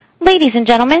Ladies and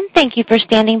gentlemen, thank you for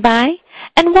standing by,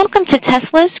 and welcome to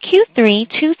Tesla's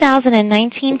Q3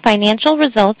 2019 financial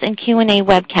results and Q&A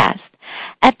webcast.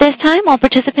 At this time, all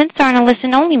participants are in a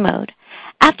listen-only mode.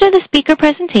 After the speaker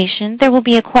presentation, there will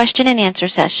be a question-and-answer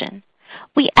session.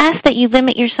 We ask that you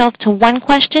limit yourself to one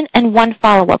question and one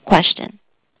follow-up question.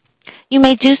 You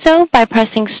may do so by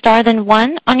pressing star then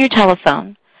one on your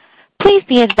telephone. Please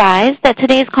be advised that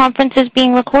today's conference is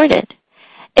being recorded.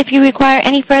 If you require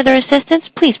any further assistance,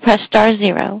 please press star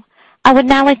zero. I would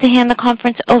now like to hand the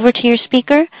conference over to your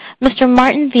speaker, Mr.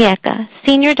 Martin Viecha,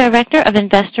 Senior Director of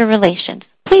Investor Relations.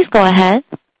 Please go ahead.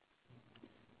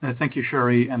 Thank you,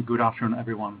 Sherry, and good afternoon,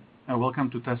 everyone.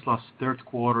 Welcome to Tesla's third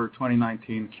quarter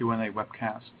 2019 Q&A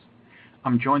webcast.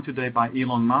 I'm joined today by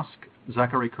Elon Musk,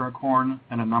 Zachary Kirkhorn,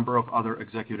 and a number of other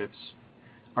executives.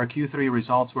 Our Q3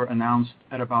 results were announced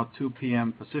at about 2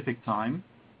 p.m. Pacific time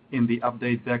in the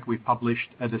update deck we published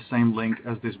at the same link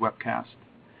as this webcast.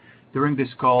 During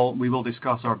this call, we will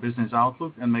discuss our business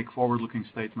outlook and make forward-looking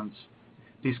statements.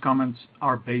 These comments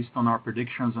are based on our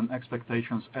predictions and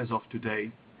expectations as of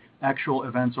today. Actual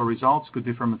events or results could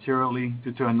differ materially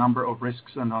due to a number of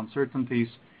risks and uncertainties,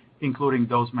 including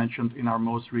those mentioned in our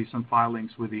most recent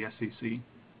filings with the SEC.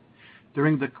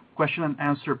 During the question and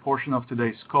answer portion of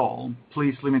today's call,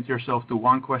 please limit yourself to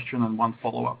one question and one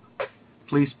follow-up.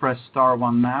 Please press star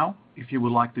one now if you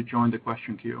would like to join the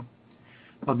question queue.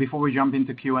 But before we jump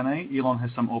into Q&A, Elon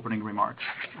has some opening remarks.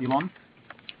 Elon?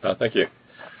 Thank you.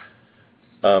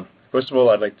 First of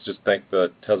all, I'd like to just thank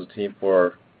the Tesla team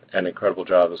for an incredible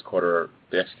job this quarter.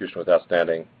 The execution was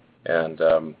outstanding and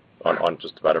on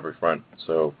just about every front.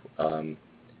 So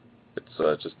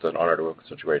it's just an honor to work with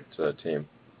such a great team.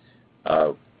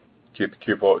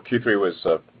 Q3 was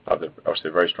obviously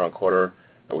a very strong quarter.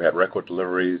 We had record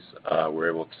deliveries. We were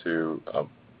able to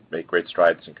make great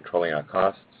strides in controlling our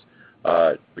costs.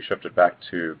 We shifted back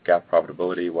to GAAP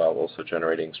profitability while also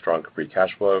generating strong free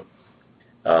cash flow.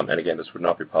 And again, this would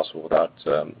not be possible without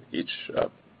each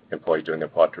employee doing their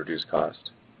part to reduce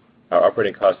cost. Our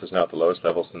operating cost is now at the lowest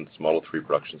level since Model 3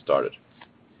 production started.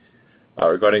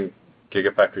 Regarding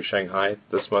Gigafactory Shanghai,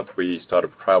 this month we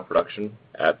started trial production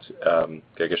at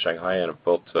Giga Shanghai and have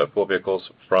built 4 vehicles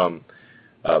from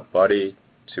body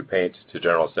to paint to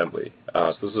general assembly.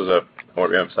 So this is I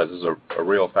want to emphasize, this is a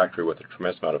real factory with a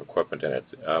tremendous amount of equipment in it.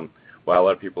 While a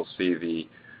lot of people see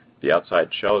the outside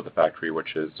shell of the factory,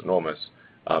 which is enormous,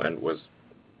 and was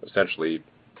essentially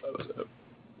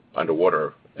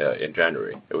underwater in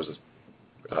January. It was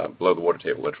below the water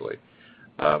table, literally.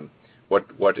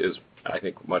 What is, I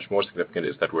think, much more significant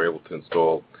is that we're able to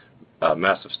install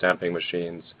massive stamping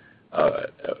machines, a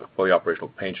fully operational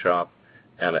paint shop,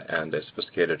 and a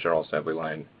sophisticated general assembly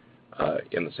line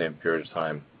in the same period of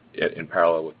time in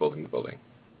parallel with building the building.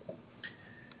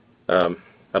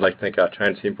 I'd like to thank our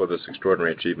China team for this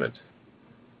extraordinary achievement.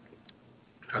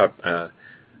 I'm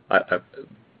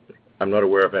not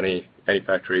aware of any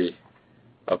factory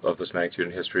of this magnitude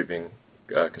in history being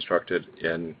constructed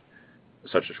in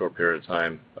such a short period of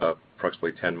time,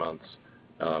 approximately 10 months.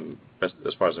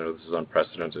 As far as I know, this is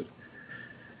unprecedented.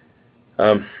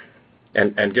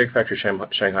 And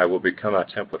Gigafactory Shanghai will become our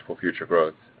template for future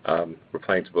growth. We're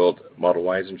planning to build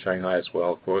Model Ys in Shanghai as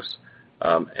well, of course,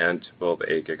 and to build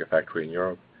a Gigafactory in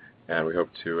Europe. And we hope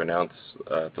to announce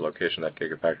the location of that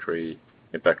Gigafactory.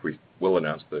 In fact, we will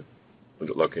announce the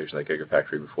location of that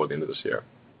Gigafactory before the end of this year.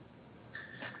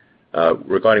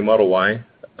 Regarding Model Y,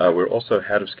 we're also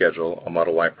ahead of schedule on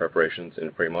Model Y preparations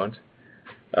in Fremont,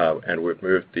 and we've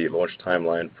moved the launch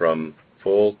timeline from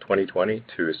fall 2020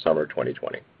 to summer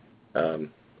 2020.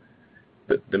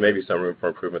 There may be some room for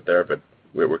improvement there, but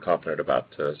we're confident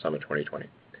about summer 2020.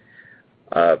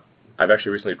 I've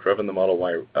actually recently driven the Model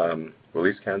Y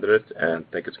release candidate and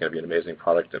think it's going to be an amazing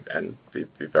product and be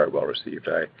very well received.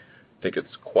 I think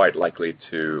it's quite likely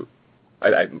to,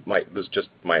 this is just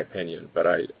my opinion, but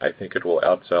I think it will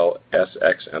outsell S,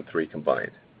 X, and 3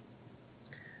 combined.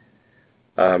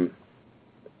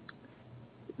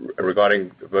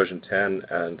 Regarding version 10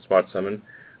 and Smart Summon,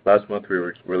 last month we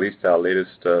released our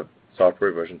latest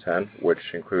software, version 10, which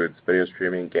includes video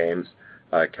streaming, games,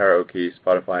 karaoke,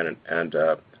 Spotify, and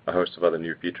a host of other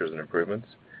new features and improvements.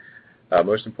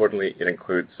 Most importantly, it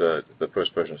includes the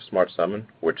first version of Smart Summon,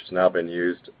 which has now been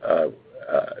used 1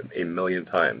 million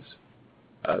times.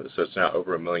 So it's now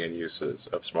over 1 million uses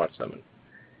of Smart Summon.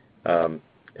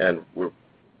 And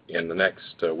in the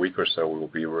next week or so, we will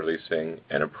be releasing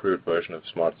an improved version of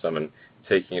Smart Summon,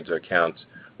 taking into account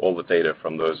all the data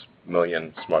from those 1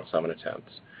 million Smart Summon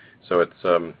attempts. So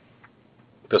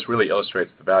this really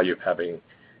illustrates the value of having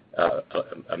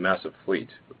a massive fleet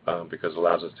because it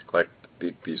allows us to collect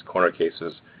these corner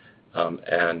cases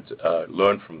and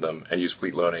learn from them and use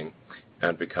fleet learning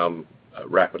and become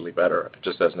rapidly better,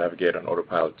 just as Navigate on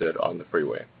Autopilot did on the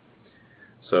freeway.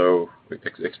 So we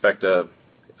expect a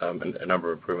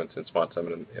number of improvements in Smart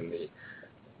Summon in the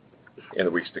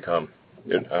weeks to come.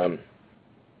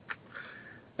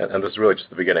 And this is really just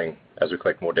the beginning as we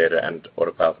collect more data and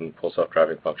Autopilot and Full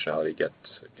Self-Driving functionality get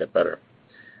better.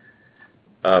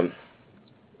 I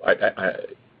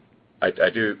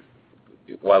do,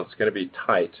 while it's going to be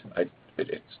tight,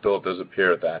 it still does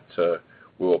appear that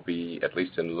we will be at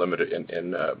least in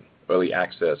early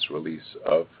access release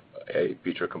of a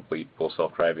feature-complete Full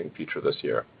Self-Driving feature this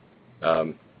year.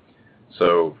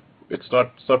 So it's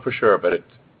not for sure, but it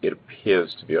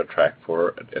appears to be on track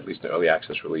for at least an early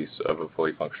access release of a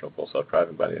fully functional Full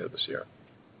Self-Driving by the end of this year.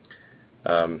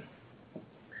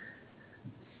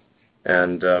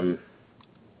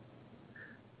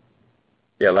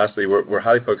 Lastly, we're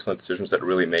highly focused on decisions that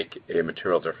really make a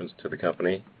material difference to the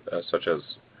company, such as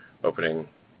opening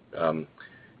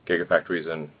Gigafactories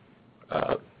in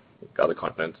other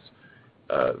continents.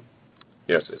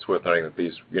 It's worth noting that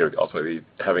these, ultimately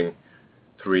having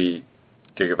 3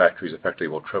 Gigafactories effectively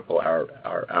will triple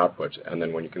our output, and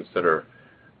then when you consider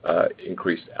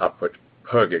increased output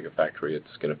per Gigafactory,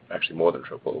 it's going to actually more than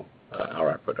triple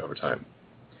our output over time.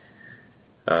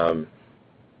 And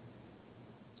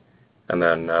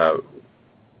then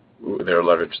there are a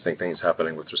lot of interesting things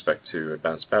happening with respect to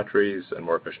advanced batteries and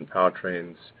more efficient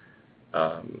powertrains,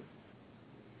 and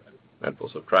Full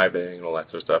Self-Driving and all that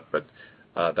sort of stuff, but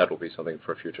that will be something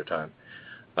for a future time.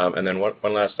 And then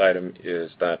one last item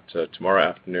is that tomorrow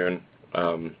afternoon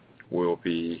we'll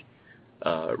be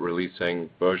releasing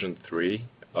version 3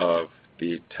 of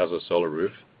the Tesla Solar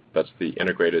Roof. That's the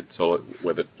integrated solar,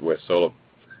 where the solar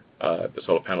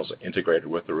panels are integrated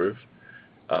with the roof.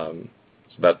 So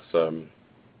that's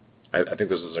I think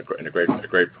this is a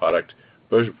great product.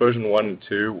 Version 1 and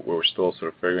 2, we're still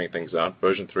sort of figuring things out.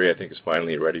 Version 3, I think, is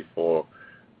finally ready for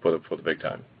the big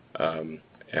time.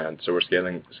 And so we're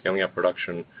scaling up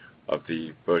production of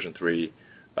the version 3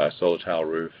 solar tile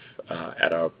roof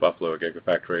at our Buffalo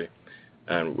Gigafactory,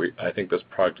 and I think this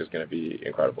product is going to be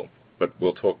incredible. But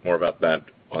we'll talk more about that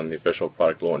on the official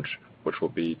product launch, which will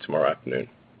be tomorrow afternoon.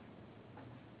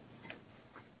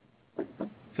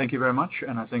 Thank you very much,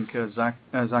 and I think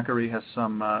Zachary has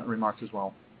some remarks as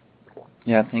well.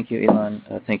 Yeah, thank you, Elon.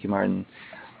 Thank you, Martin.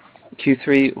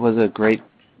 Q3 was a great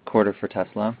quarter for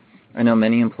Tesla. I know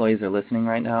many employees are listening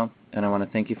right now, and I want to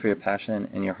thank you for your passion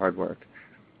and your hard work.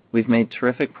 We've made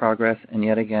terrific progress, and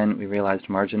yet again, we realized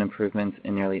margin improvements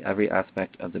in nearly every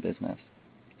aspect of the business.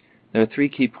 There are 3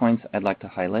 key points I'd like to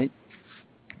highlight.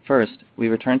 First, we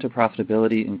returned to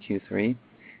profitability in Q3,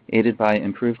 aided by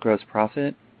improved gross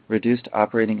profit, reduced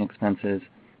operating expenses,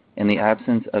 and the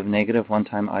absence of negative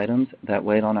one-time items that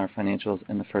weighed on our financials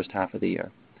in the first half of the year.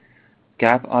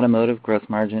 GAAP automotive gross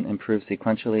margin improved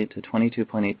sequentially to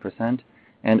 22.8%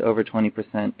 and over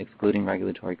 20% excluding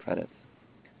regulatory credits.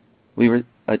 We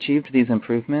achieved these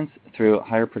improvements through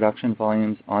higher production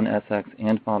volumes on SX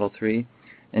and Model 3,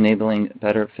 enabling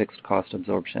better fixed cost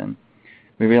absorption.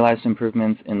 We realized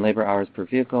improvements in labor hours per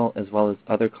vehicle as well as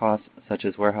other costs such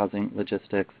as warehousing,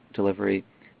 logistics, delivery,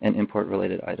 and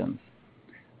import-related items.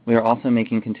 We are also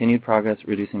making continued progress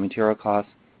reducing material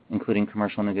costs, including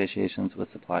commercial negotiations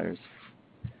with suppliers.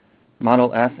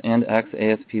 Model S and X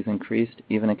ASPs increased,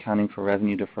 even accounting for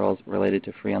revenue deferrals related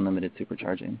to free unlimited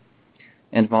supercharging.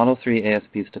 And Model 3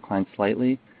 ASPs declined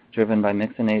slightly, driven by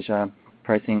mix in Asia,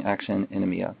 pricing action in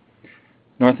EMEA.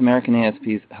 North American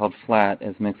ASPs held flat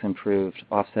as mix improved,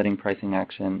 offsetting pricing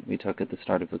action we took at the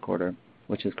start of the quarter,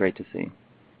 which is great to see.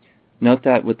 Note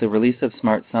that with the release of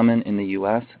Smart Summon in the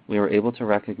US, we were able to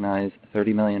recognize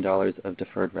 $30 million of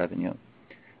deferred revenue.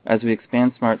 As we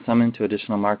expand Smart Summon to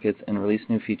additional markets and release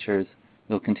new features,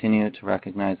 we'll continue to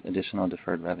recognize additional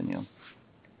deferred revenue.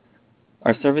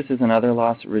 Our services and other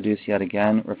loss reduced yet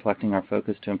again, reflecting our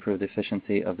focus to improve the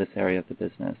efficiency of this area of the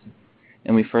business.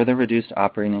 And we further reduced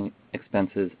operating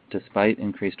expenses despite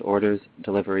increased orders,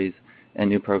 deliveries, and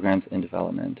new programs in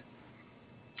development.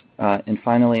 And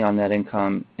finally, on net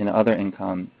income, in other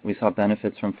income, we saw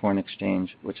benefits from foreign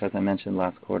exchange, which, as I mentioned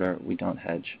last quarter, we don't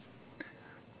hedge.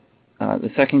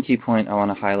 The second key point I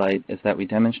want to highlight is that we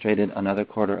demonstrated another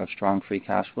quarter of strong free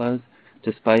cash flows,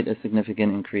 despite a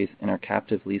significant increase in our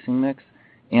captive leasing mix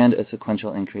and a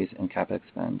sequential increase in capex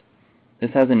spend.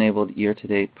 This has enabled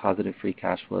year-to-date positive free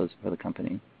cash flows for the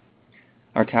company.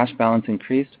 Our cash balance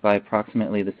increased by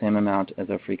approximately the same amount as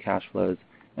our free cash flows,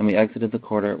 and we exited the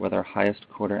quarter with our highest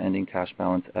quarter-ending cash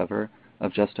balance ever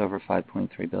of just over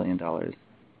 $5.3 billion.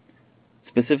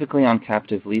 Specifically on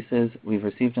captive leases, we've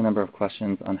received a number of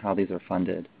questions on how these are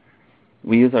funded.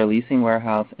 We use our leasing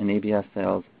warehouse and ABS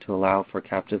sales to allow for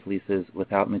captive leases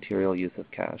without material use of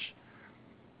cash.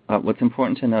 What's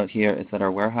important to note here is that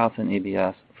our warehouse and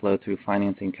ABS flow through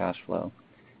financing cash flow,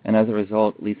 and as a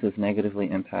result, leases negatively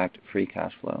impact free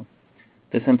cash flow.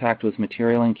 This impact was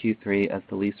material in Q3 as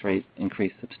the lease rate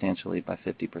increased substantially by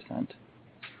 50%.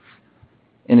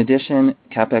 In addition,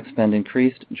 capex spend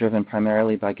increased, driven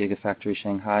primarily by Gigafactory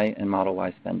Shanghai and Model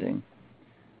Y spending.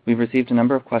 We've received a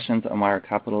number of questions on why our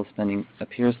capital spending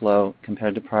appears low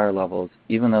compared to prior levels,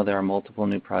 even though there are multiple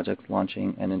new projects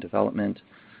launching and in development.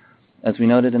 As we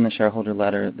noted in the shareholder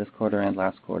letter this quarter and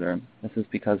last quarter, this is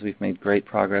because we've made great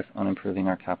progress on improving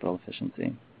our capital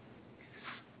efficiency.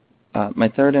 My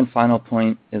third and final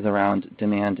point is around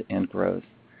demand and growth.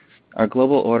 Our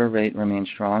global order rate remains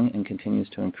strong and continues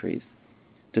to increase.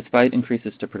 Despite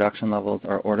increases to production levels,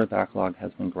 our order backlog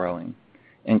has been growing,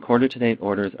 and quarter-to-date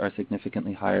orders are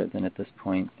significantly higher than at this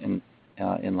point in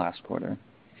last quarter.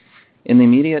 In the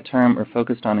immediate term, we're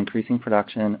focused on increasing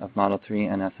production of Model 3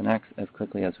 and S and X as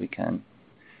quickly as we can.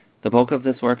 The bulk of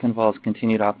this work involves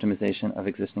continued optimization of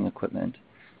existing equipment.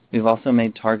 We've also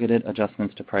made targeted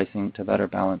adjustments to pricing to better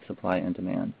balance supply and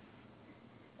demand.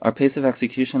 Our pace of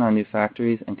execution on new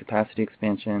factories and capacity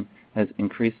expansion has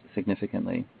increased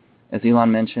significantly. As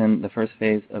Elon mentioned, the first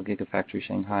phase of Gigafactory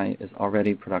Shanghai is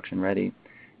already production ready,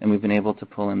 and we've been able to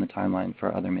pull in the timeline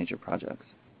for other major projects.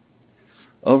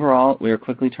 Overall, we are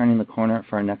quickly turning the corner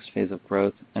for our next phase of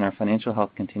growth, and our financial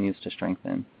health continues to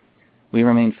strengthen. We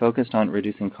remain focused on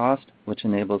reducing cost, which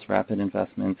enables rapid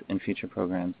investments in future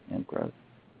programs and growth.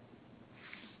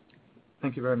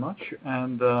 Thank you very much.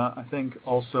 And I think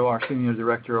also our Senior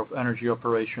Director of Energy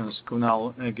Operations,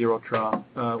 Kunal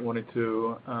Girotra, wanted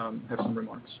to have some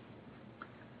remarks.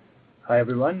 Hi,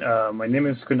 everyone. My name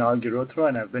is Kunal Girotra,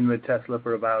 and I've been with Tesla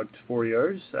for about 4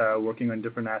 years, working on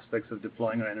different aspects of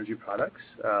deploying our energy products.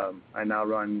 I now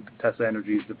run Tesla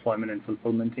Energy's deployment and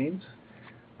fulfillment teams.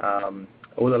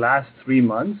 Over the last 3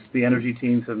 months, the energy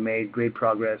teams have made great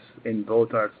progress in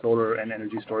both our solar and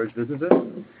energy storage businesses.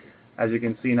 As you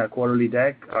can see in our quarterly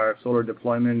deck, our solar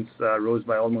deployments rose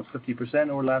by almost 50%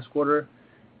 over last quarter,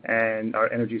 and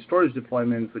our energy storage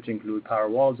deployments, which include power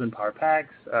walls and power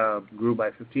packs, grew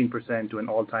by 15% to an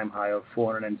all-time high of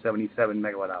 477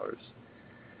 megawatt hours.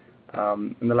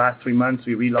 In the last 3 months,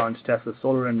 we relaunched Tesla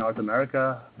Solar in North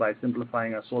America by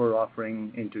simplifying our solar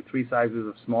offering into 3 sizes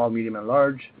of small, medium, and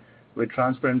large, with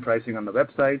transparent pricing on the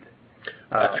website.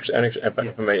 Actually, if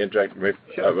I may interject, but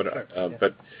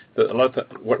what a lot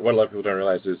of people don't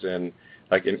realize is in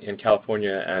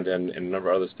California and in a number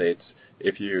of other states,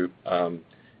 if you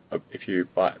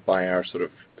buy our sort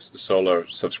of solar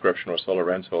subscription or solar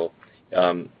rental,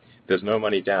 there's no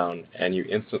money down, and you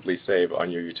instantly save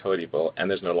on your utility bill, and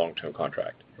there's no long-term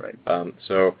contract. Right.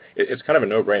 So it's kind of a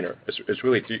no-brainer. It's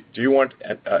really, do you want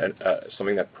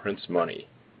something that prints money?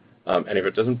 And if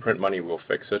it doesn't print money, we'll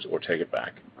fix it or take it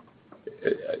back.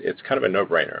 It's kind of a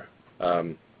no-brainer.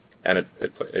 And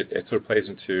it sort of plays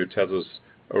into Tesla's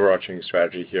overarching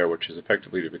strategy here, which is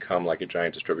effectively to become like a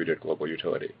giant distributed global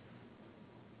utility.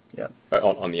 Yeah.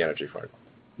 On the energy front.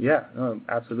 Yeah,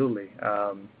 absolutely.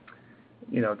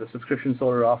 The subscription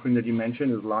solar offering that you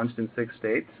mentioned is launched in 6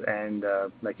 states, and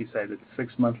like you said, it's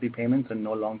 6 monthly payments and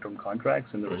no long-term contracts,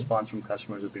 and the response from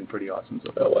customers has been pretty awesome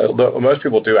so far. Well, most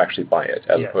people do actually buy it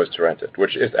as opposed to rent it,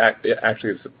 which is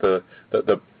actually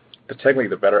technically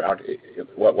the better out.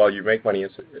 While you make money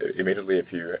immediately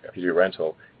if you do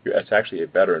rental, it's actually a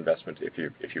better investment if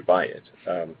you buy it,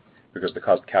 because the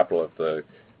cost of capital of the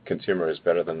consumer is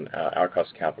better than our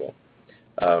cost of capital.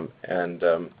 And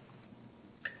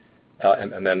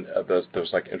then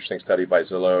there's like interesting study by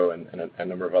Zillow and a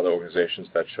number of other organizations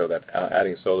that show that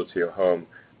adding solar to your home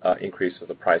increases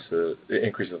the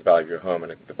value of your home.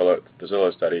 And the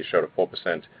Zillow study showed a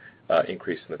 4%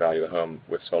 increase in the value of the home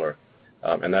with solar.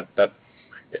 And then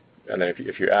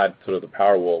if you add sort of the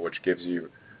Powerwall, which gives you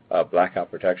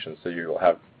blackout protection, so you will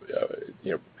have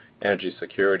energy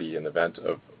security in the event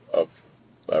of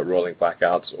rolling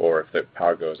blackouts, or if the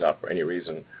power goes out for any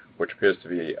reason, which appears to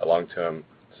be a long-term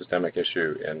systemic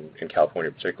issue in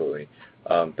California particularly,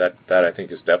 that I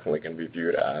think is definitely going to be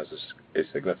viewed as a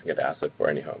significant asset for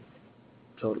any home.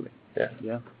 Totally.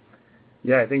 Yeah.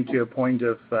 Yeah, I think to your point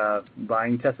of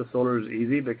buying Tesla Solar is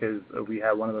easy because we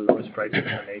have one of the lowest prices in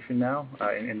the nation now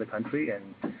in the country.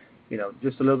 And,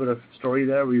 just a little bit of story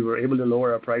there. We were able to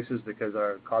lower our prices because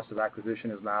our cost of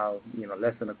acquisition is now,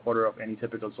 less than a quarter of any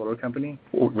typical solar company.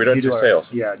 We don't do sales.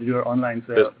 Yeah, to do our online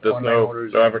sales. There's no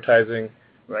advertising,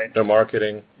 right? No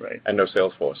marketing, right? And no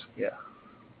sales force. Yeah.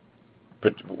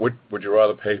 But would you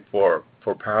rather pay for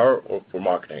power or for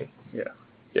marketing? Yeah.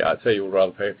 Yeah, I'd say you would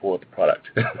rather pay for the product.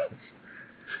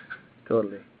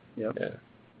 Totally. Yep. Yeah.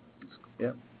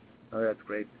 Yep. Oh, that's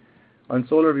great. On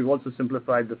solar, we've also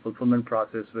simplified the fulfillment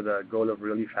process with a goal of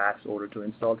really fast order to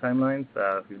install timelines.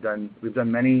 We've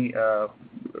done many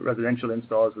residential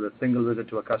installs with a single visit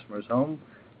to a customer's home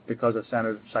because of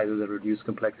standard sizes that reduce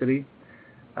complexity.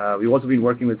 We've also been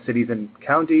working with cities and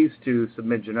counties to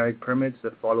submit generic permits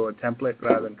that follow a template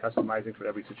rather than customizing for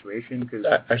every situation.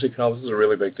 Actually, Cal, this is a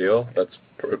really big deal. That's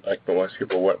like what most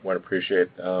people won't appreciate.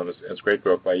 It's great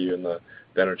work by you and the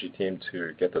energy team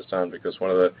to get this done, because one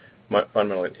of the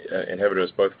fundamental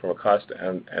inhibitors, both from a cost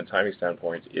and timing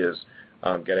standpoint, is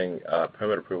getting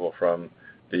permit approval from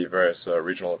the various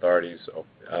regional authorities,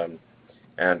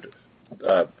 and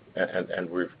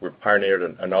we've pioneered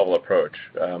a novel approach.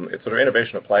 It's sort of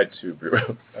innovation applied to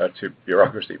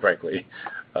bureaucracy, frankly,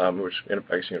 which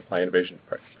actually can apply innovation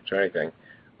to anything.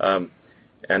 And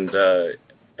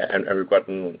we've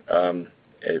gotten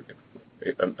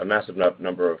a massive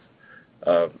number of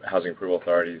housing approval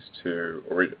authorities to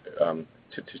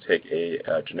take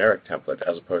a generic template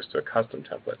as opposed to a custom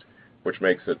template, which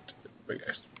makes it,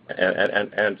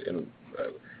 and in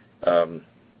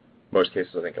most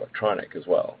cases, I think, electronic as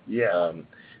well. Yeah.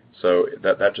 So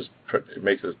that just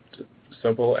makes it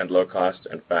simple and low cost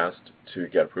and fast to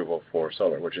get approval for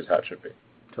solar, which is how it should be.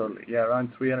 Totally. Yeah,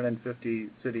 around 350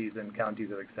 cities and counties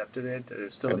have accepted it.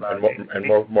 There's still about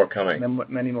more coming.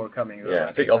 Many more coming. Yeah,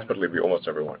 I think ultimately it'll be almost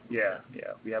everyone. Yeah.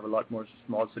 We have a lot more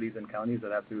small cities and counties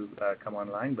that have to come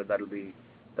online, but that'll be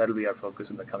our focus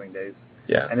in the coming days.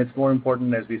 Yeah. And it's more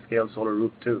important as we scale solar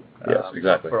roof too. Yes,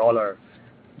 exactly. For all our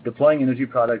deploying energy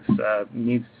products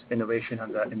needs innovation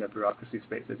in the bureaucracy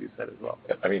space, as you said as well.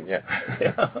 I mean, yeah.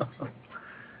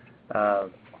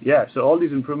 So all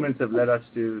these improvements have led us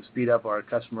to speed up our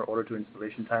customer order to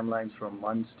installation timelines from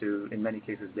months to, in many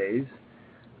cases, days.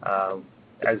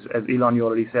 As Elon, you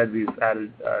already said, we've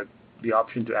added the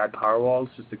option to add power walls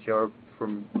to secure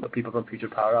people from future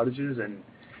power outages. And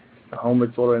a home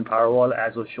with solar and Powerwall,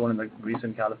 as was shown in the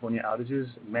recent California outages,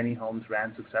 many homes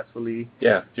ran successfully.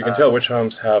 Yeah, you can tell which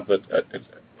homes have the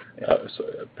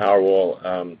Powerwall,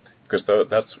 because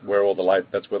that's where the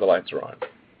lights are on.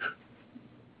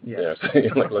 Yeah. So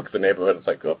you look at the neighborhood, it's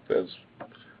like, there's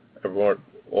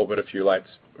all but a few lights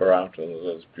are out, and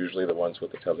those usually the ones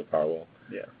with the Tesla Powerwall.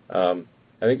 Yeah. I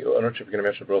think, I'm not sure if you're going to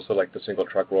mention, but also like the single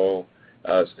truck roll.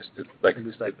 Single visit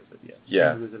install.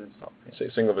 Yeah.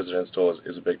 Single visit install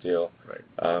is a big deal. Right.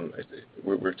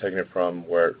 We're taking it from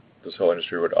where the solar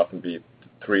industry would often be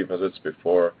 3 visits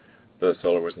before the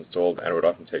solar was installed, and it would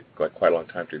often take quite a long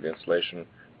time to do the installation.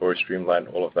 But we streamlined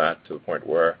all of that to the point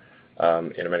where,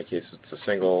 in many cases, it's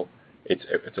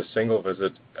a single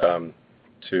visit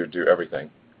to do everything,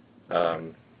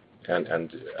 and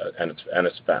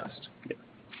it's fast.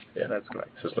 Yeah, that's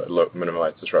correct. Just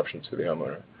minimize disruption to the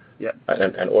homeowner. Yeah.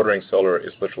 And ordering solar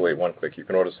is literally one click. You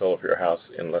can order solar for your house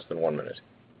in less than 1 minute.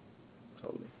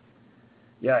 Totally.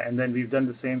 Yeah, and then we've done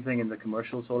the same thing in the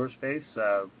commercial solar space.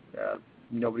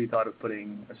 Nobody thought of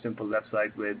putting a simple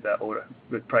website with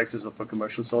prices for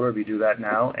commercial solar. We do that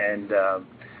now, and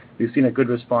we've seen a good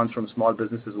response from small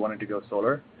businesses wanting to go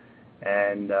solar.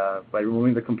 And by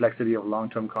removing the complexity of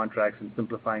long-term contracts and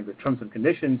simplifying the terms and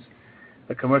conditions,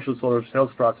 the commercial solar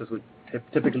sales process would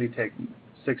typically take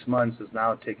 6 months is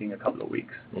now taking a couple of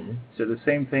weeks. Mm-hmm. So the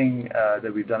same thing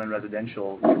that we've done in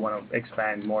residential, we want to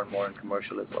expand more and more in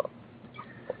commercial as well.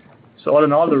 So all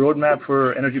in all, the roadmap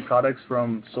for energy products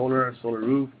from solar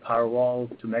roof, Powerwall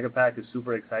to Megapack is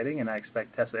super exciting, and I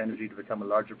expect Tesla Energy to become a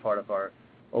larger part of our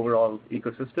overall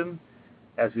ecosystem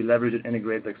as we leverage and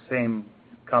integrate the same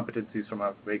competencies from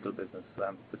our vehicle business.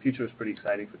 The future is pretty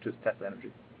exciting for just Tesla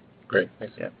Energy. Great,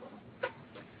 thanks. Yeah.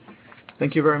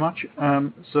 Thank you very much.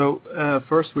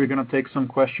 First, we're going to take some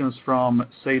questions from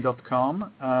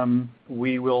say.com.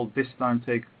 We will this time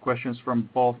take questions from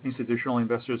both institutional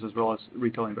investors as well as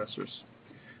retail investors.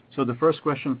 So the first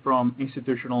question from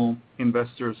institutional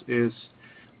investors is,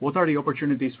 what are the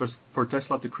opportunities for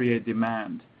Tesla to create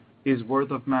demand? Is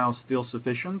word of mouth still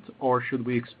sufficient, or should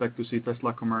we expect to see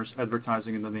Tesla commerce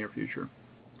advertising in the near future?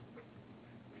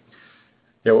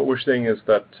 Yeah, what we're seeing is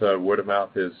that word of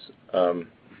mouth is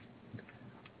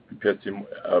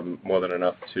more than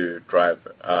enough to drive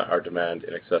our demand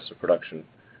in excess of production.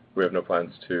 We have no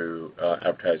plans to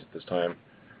advertise at this time.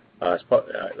 I've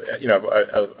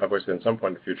always said in some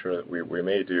point in the future that we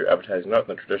may do advertising, not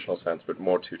in the traditional sense, but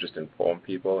more to just inform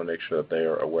people and make sure that they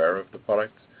are aware of the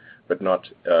products, but not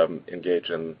engage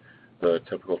in the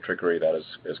typical trickery that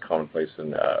is commonplace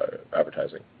in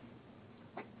advertising.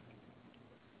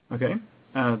 Okay.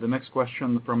 The next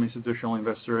question from institutional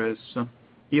investor is,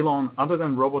 Elon, other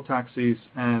than robotaxis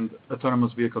and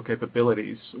autonomous vehicle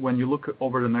capabilities, when you look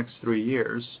over the next 3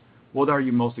 years, what are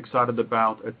you most excited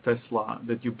about at Tesla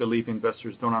that you believe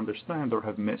investors don't understand or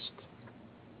have missed?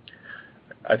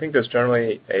 I think there's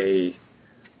generally a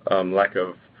lack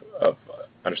of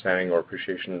understanding or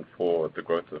appreciation for the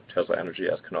growth of Tesla Energy,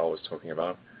 as Kunal was talking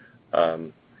about.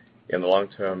 In the long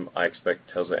term, I expect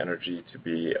Tesla Energy to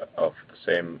be of the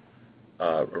same,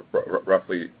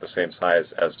 roughly the same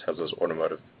size as Tesla's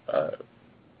automotive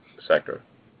sector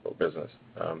or business.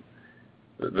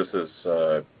 This is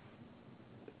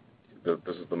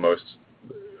the most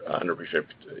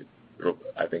underappreciated.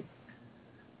 I think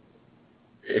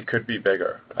it could be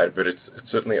bigger, but it's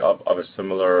certainly of a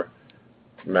similar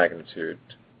magnitude.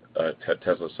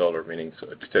 Tesla Solar, meaning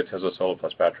Tesla Solar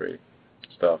plus battery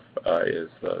stuff, is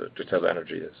Tesla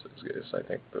Energy is I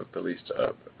think the least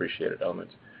appreciated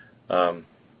element. For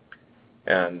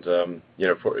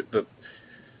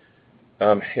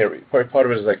the part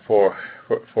of it is like for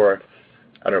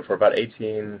I don't know, for about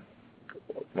 18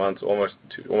 months, almost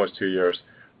 2 years,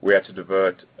 we had to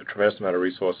divert a tremendous amount of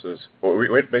resources. Well, we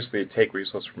had to basically take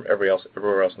resources from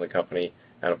everywhere else in the company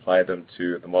and apply them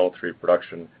to the Model 3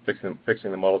 production,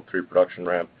 fixing the Model 3 production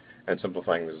ramp and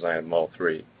simplifying the design of Model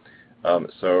 3.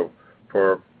 So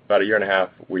for about a year and a half,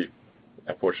 we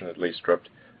unfortunately stripped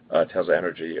Tesla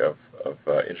Energy of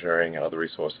engineering and other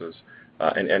resources,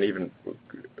 and even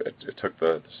it took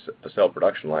the cell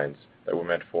production lines that were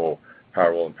meant for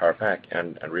Powerwall and Powerpack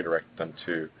and redirected them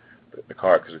to the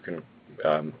car because we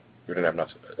didn't have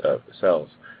enough cells.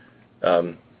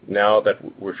 Now that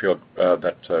we feel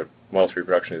that Model 3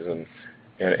 production is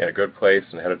in a good place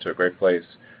and headed to a great place,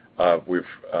 we've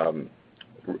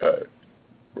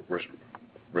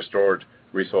restored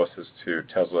resources to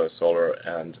Tesla Solar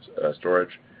and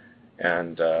storage,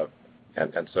 and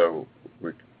so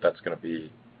that's going to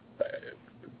be,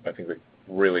 I think,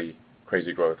 really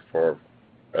crazy growth for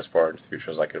as far into the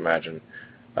future as I could imagine.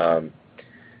 But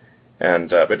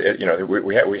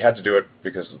we had to do it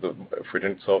because if we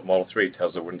didn't solve Model 3,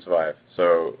 Tesla wouldn't survive.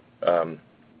 So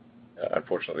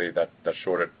unfortunately, that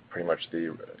shorted pretty much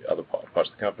the other parts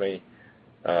of the company.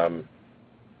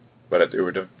 But it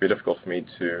would be difficult for me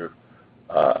to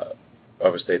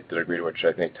overstate the degree to which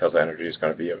I think Tesla Energy is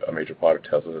going to be a major part of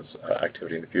Tesla's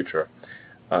activity in the future.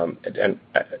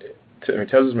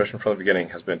 Tesla's mission from the beginning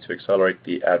has been to accelerate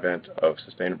the advent of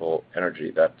sustainable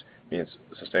energy. That means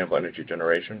sustainable energy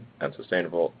generation and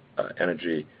sustainable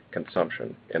energy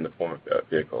consumption in the form of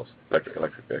vehicles, electric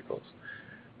vehicles.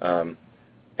 And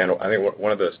I think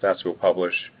one of the stats we'll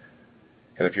publish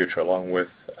in the future, along with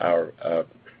our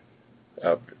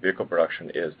vehicle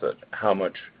production, is that how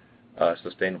much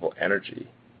sustainable energy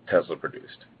Tesla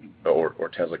produced or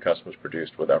Tesla customers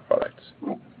produced with our products.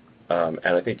 And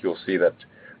I think you'll see that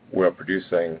we're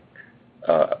producing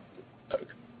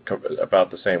about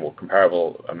the same or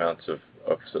comparable amounts of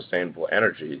sustainable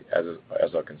energy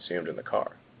as are consumed in the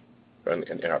car,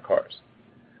 in our cars.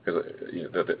 Because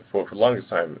for the longest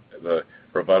time, the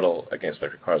rebuttal against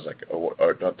electric cars, like,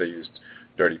 don't they use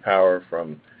dirty power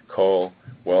from coal?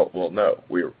 Well, no.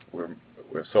 We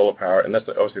have solar power, and that's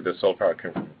obviously the solar power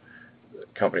came from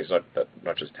companies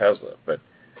not just Tesla, but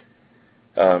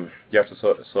you have to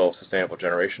solve sustainable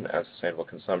generation and sustainable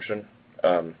consumption,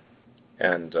 and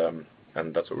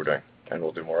that's what we're doing, and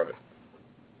we'll do more of it.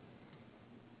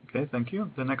 Okay, thank you.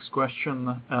 The next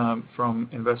question from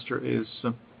investor is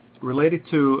related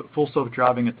to full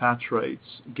self-driving attach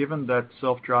rates. Given that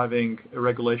self-driving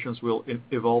regulations will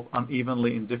evolve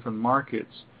unevenly in different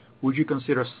markets, would you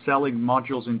consider selling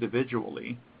modules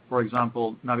individually, for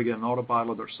example, Navigate and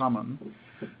Autopilot or Summon,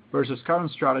 versus current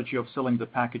strategy of selling the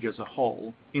package as a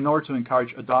whole in order to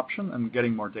encourage adoption and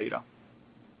getting more data?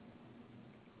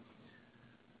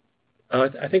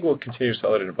 I think we'll continue to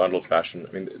sell it in a bundled fashion.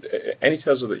 I mean, any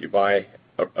Tesla that you buy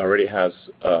already has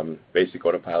basic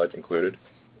autopilot included,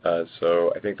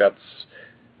 so I think that's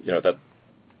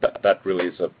that really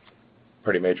is a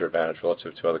pretty major advantage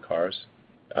relative to other cars.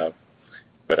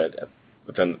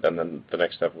 But then the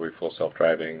next step will be full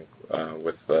self-driving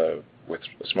with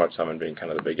Smart Summon being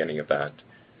kind of the beginning of that,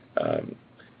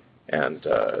 and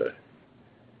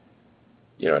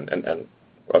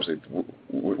obviously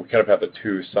we kind of have the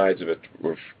two sides of it.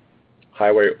 We've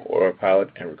highway autopilot,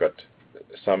 and we've got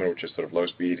Summon, which is sort of low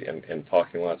speed in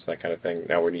parking lots, that kind of thing.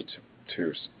 Now we need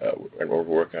and we're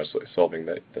working on solving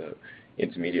the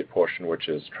intermediate portion, which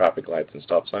is traffic lights and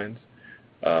stop signs,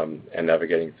 and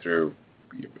navigating through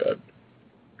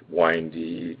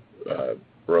windy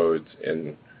roads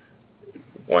in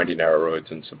windy, narrow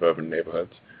roads in suburban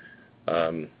neighborhoods.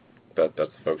 That's the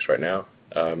focus right now.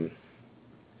 And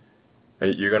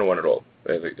you're going to want it all.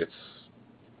 it's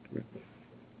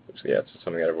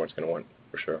something that everyone's going to want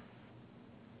for sure.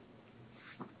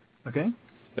 Okay.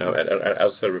 Now, and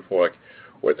as I said before, at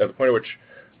the point at which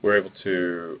we're able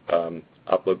to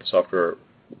upload the software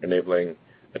enabling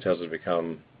a Tesla to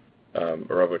become a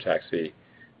robotaxi,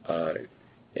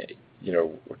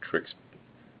 which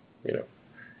we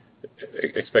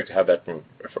expect to have that from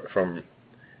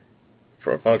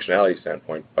a functionality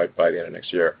standpoint by the end of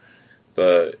next year.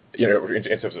 In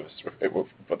terms of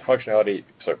the functionality,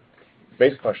 so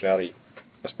basic functionality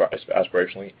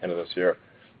aspirationally end of this year,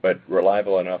 but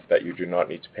reliable enough that you do not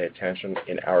need to pay attention,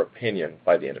 in our opinion,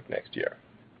 by the end of next year.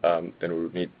 Then we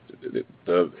would need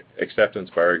the acceptance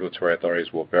by regulatory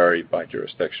authorities will vary by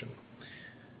jurisdiction.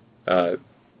 But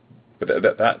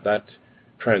that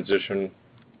transition,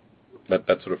 that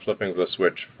sort of flipping the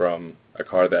switch from a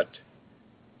car that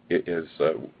is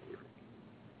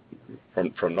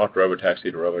from not robotaxi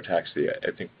to robotaxi,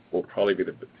 I think will probably be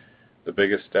the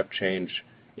biggest step change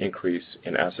increase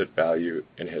in asset value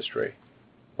in history,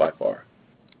 by far.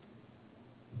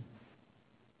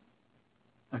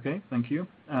 Okay, thank you.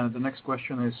 The next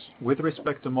question is, with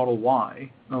respect to Model Y,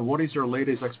 what is your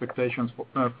latest expectations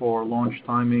for launch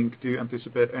timing? Do you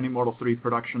anticipate any Model 3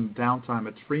 production downtime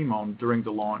at Fremont during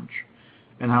the launch?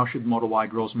 And how should Model Y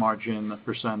gross margin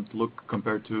 % look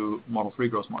compared to Model 3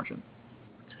 gross margin?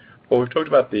 Well, we've talked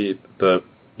about the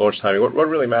launch timing. What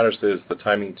really matters is the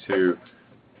timing to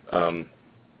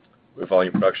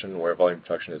volume production, where volume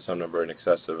production is some number in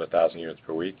excess of 1,000 units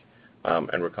per week,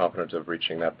 and we're confident of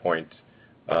reaching that point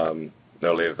no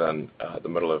later than the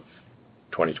middle of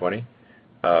 2020.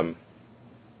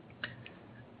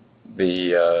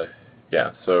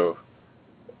 So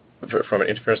from an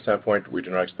interference standpoint, we do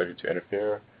not expect it to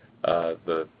interfere.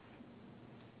 The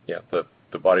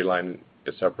body line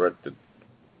is separate. The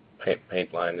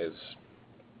paint line is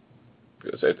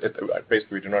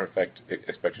basically, we do not expect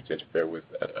it to interfere with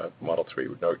Model 3.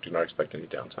 We do not expect any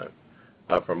downtime.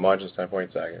 From a margin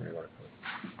standpoint, Zach, anything you want to comment?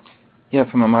 Yeah,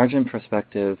 from a margin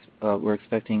perspective, we're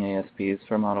expecting ASPs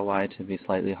for Model Y to be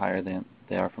slightly higher than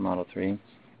they are for Model 3. I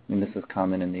mean, this is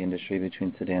common in the industry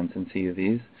between sedans and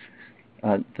CUVs.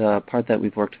 The part that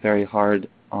we've worked very hard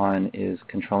on is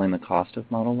controlling the cost of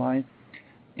Model Y,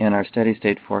 and our steady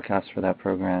state forecast for that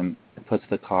program puts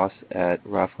the cost at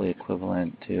roughly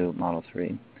equivalent to Model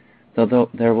 3. So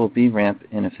there will be ramp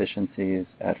inefficiencies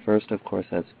at first, of course,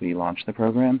 as we launch the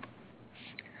program,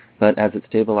 but as it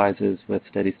stabilizes with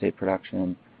steady state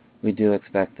production, we do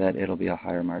expect that it'll be a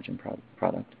higher margin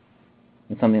product.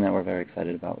 It's something that we're very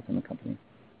excited about within the company.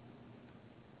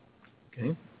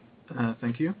 Okay,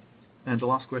 thank you. And the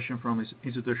last question from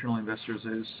institutional investors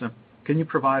is, can you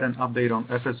provide an update on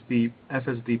FSD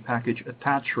package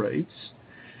attach rates?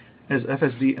 As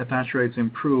FSD attach rates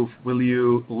improve, will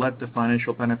you let the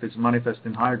financial benefits manifest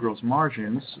in higher gross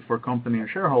margins for company and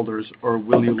shareholders, or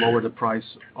will you lower the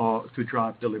price to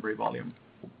drive delivery volume?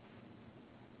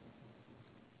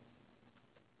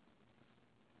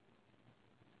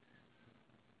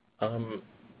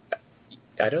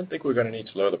 I don't think we're going to need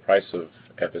to lower the price of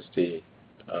FSD.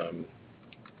 I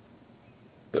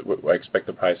expect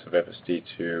the price of FSD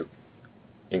to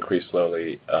increase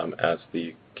slowly as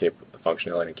the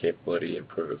functionality and capability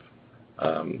improve.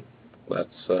 That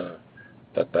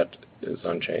is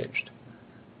unchanged.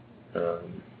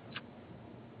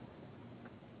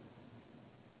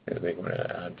 Anything you want to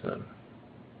add to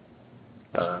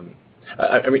that?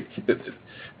 I mean,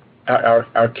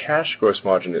 our cash gross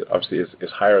margin obviously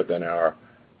is higher than our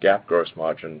GAAP gross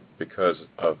margin because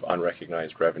of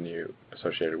unrecognized revenue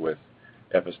associated with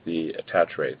FSD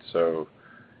attach rates. So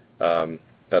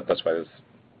that's why there's,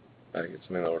 I think it's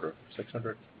in the order of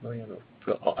 600 million or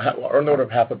in the order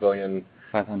of half a billion.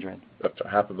 500. Up to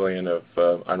half a billion of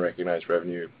unrecognized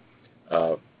revenue.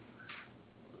 So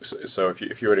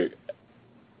if you were to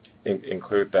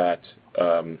include that,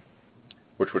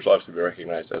 which will obviously be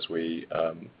recognized as we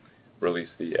release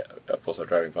the full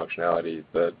self-driving functionality,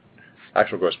 the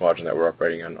actual gross margin that we're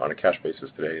operating on a cash basis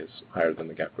today is higher than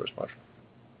the GAAP gross margin.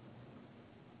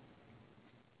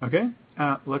 Okay,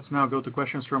 let's now go to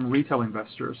questions from retail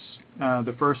investors.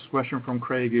 The first question from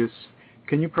Craig is,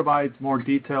 can you provide more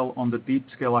detail on the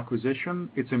DeepScale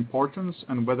acquisition, its importance,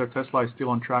 and whether Tesla is still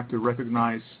on track to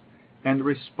recognize and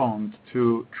respond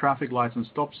to traffic lights and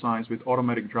stop signs with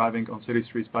automatic driving on city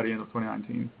streets by the end of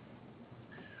 2019?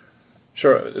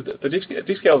 Sure. The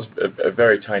DeepScale is a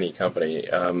very tiny company.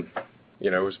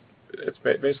 It's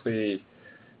basically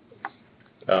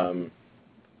about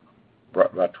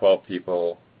 12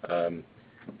 people, and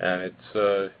they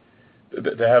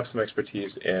have some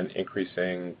expertise in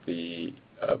increasing the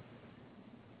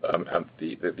and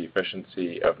the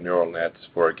efficiency of neural nets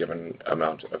for a given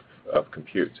amount of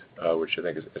compute, which I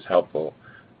think is helpful.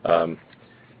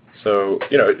 So,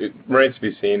 it remains to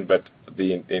be seen, but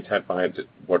the intent behind it,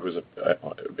 what was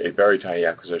a very tiny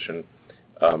acquisition,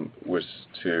 was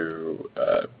to,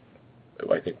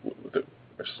 I think,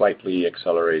 slightly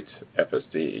accelerate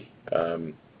FSD.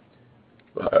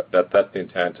 That's the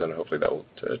intent, and hopefully that will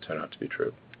turn out to be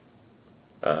true.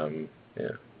 Yeah.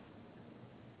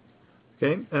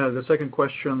 Okay. The second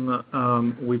question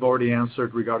we've already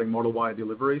answered regarding Model Y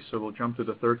delivery, so we'll jump to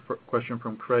the third question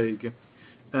from Craig.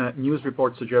 News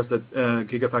reports suggest that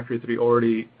Gigafactory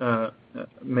 3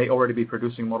 may already be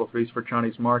producing Model 3s for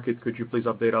Chinese market. Could you please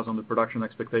update us on the production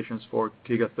expectations for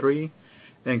Giga 3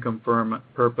 and confirm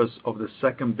purpose of the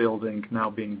second building now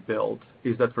being built?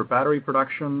 Is that for battery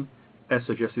production, as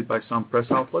suggested by some press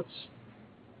outlets?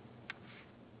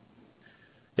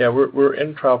 Yeah, we're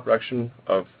in trial production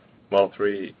of Model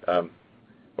 3,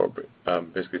 or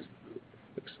basically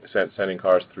sending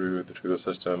cars through the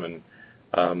system, and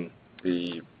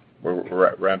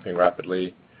we're ramping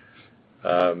rapidly.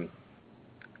 We're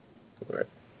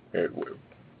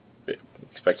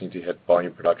expecting to hit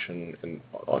volume production in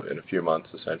a few months,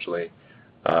 essentially.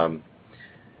 The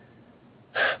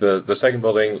second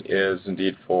building is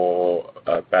indeed for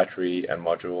battery and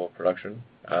module production,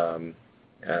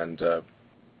 and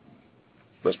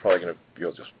there's probably going to be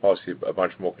just see a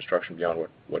bunch more construction beyond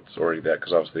what's already there,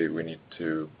 because obviously we need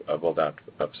to build out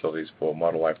facilities for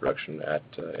Model Y production at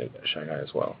Shanghai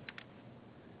as well.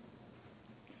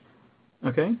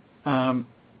 Okay.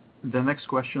 The next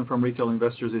question from retail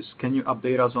investors is, can you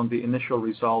update us on the initial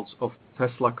results of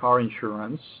Tesla car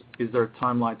insurance? Is there a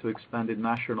timeline to expand it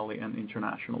nationally and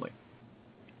internationally?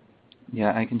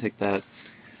 Yeah, I can take that.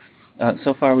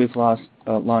 So far we've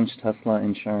launched Tesla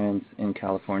Insurance in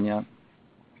California.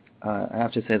 I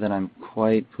have to say that I'm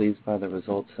quite pleased by the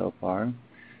results so far.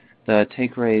 The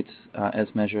take rates, as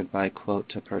measured by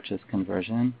quote-to-purchase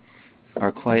conversion,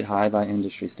 are quite high by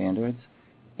industry standards,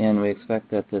 and we expect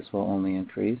that this will only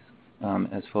increase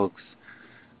as folks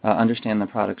understand the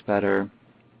product better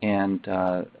and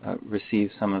receive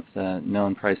some of the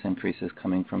known price increases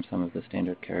coming from some of the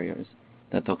standard carriers,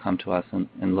 that they'll come to us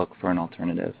and look for an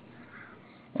alternative.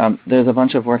 There's a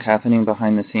bunch of work happening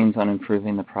behind the scenes on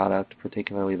improving the product,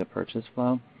 particularly the purchase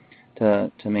flow,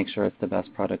 to make sure it's the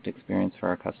best product experience for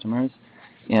our customers.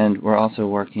 And we're also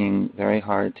working very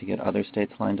hard to get other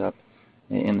states lined up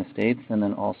in the States, and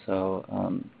then also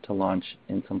to launch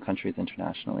in some countries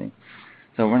internationally.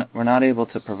 So we're not able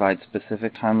to provide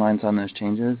specific timelines on those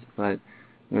changes, but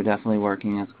we're definitely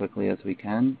working as quickly as we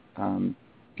can,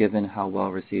 given how well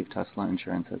received Tesla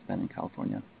Insurance has been in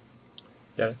California.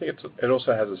 Yeah, I think it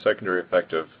also has a secondary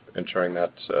effect of ensuring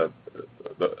that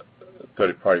the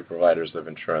third-party providers of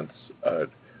insurance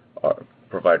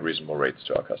provide reasonable rates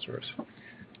to our customers.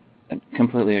 I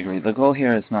completely agree. The goal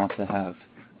here is not to have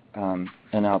an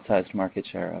outsized market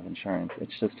share of insurance.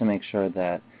 It's just to make sure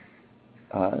that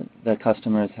the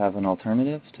customers have an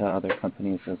alternative to other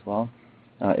companies as well,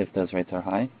 if those rates are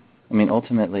high. I mean,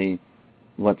 ultimately,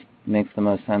 what makes the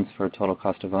most sense for a total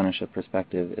cost of ownership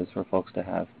perspective is for folks to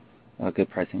have good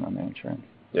pricing on their insurance.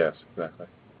 Yes, exactly.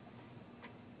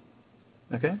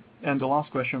 Okay, and the last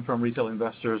question from retail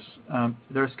investors.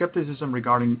 There's skepticism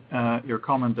regarding your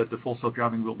comment that the full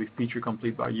self-driving will be feature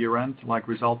complete by year-end, like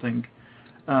resulting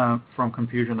from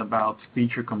confusion about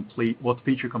what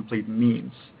feature complete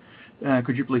means.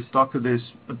 Could you please talk to this,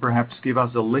 perhaps give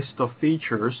us a list of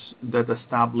features that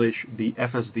establish the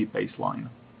FSD baseline?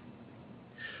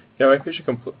 Yeah, by feature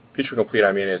complete,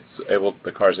 I mean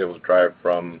the car is able to drive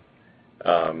from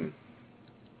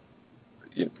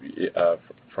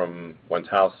one's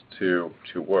house to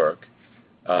work,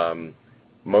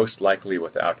 most likely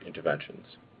without interventions.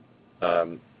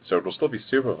 So it will still be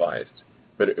supervised,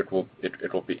 but it will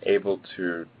be able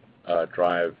to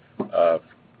drive.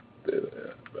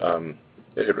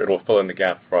 It will fill in the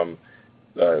gap from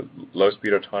low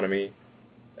speed autonomy.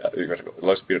 You've got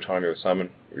low speed autonomy with some,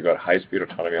 you've got high speed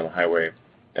autonomy on the highway,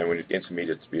 and we need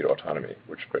intermediate speed autonomy,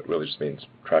 which really just means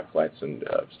traffic lights and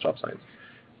stop signs.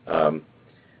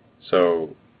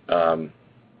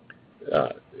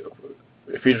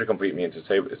 Feature complete means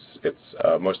it's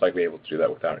most likely able to do that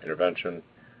without intervention,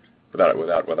 without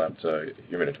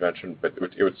human intervention, but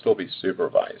it would still be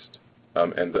supervised.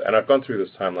 And I've gone through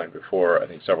this timeline before, I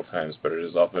think several times, but it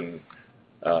is often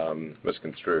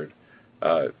misconstrued.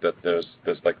 That there's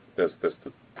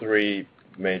the three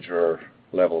major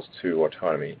levels to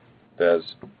autonomy.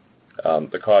 There's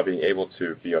the car being able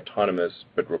to be autonomous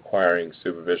but requiring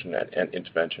supervision and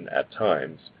intervention at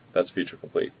times. That's feature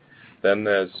complete. Then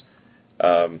there's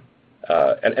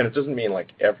And it doesn't mean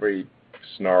like every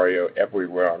scenario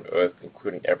everywhere on Earth,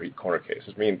 including every corner case.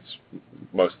 It means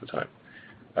most of the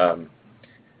time.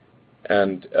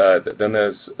 And then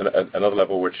there's another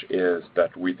level, which is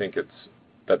that we think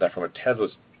that from a Tesla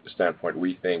standpoint,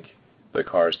 we think the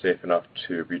car is safe enough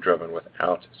to be driven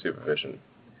without supervision.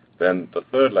 Then the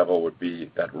third level would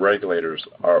be that regulators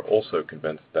are also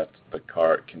convinced that the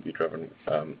car can be driven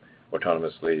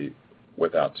autonomously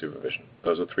without supervision.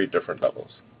 Those are three different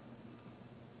levels.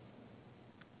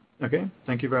 Okay,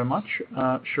 thank you very much.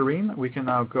 Shireen, we can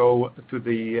now go to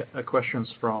the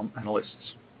questions from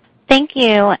analysts. Thank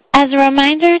you. As a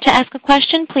reminder, to ask a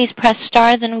question, please press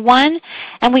star then 1,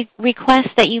 and we request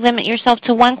that you limit yourself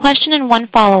to one question and one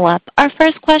follow-up. Our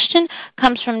first question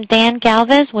comes from Dan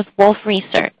Galvez with Wolfe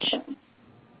Research.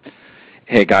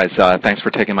 Hey guys, thanks for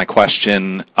taking my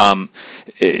question. I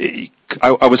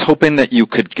was hoping that you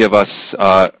could give us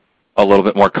a little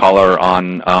bit more color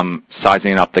on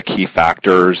sizing up the key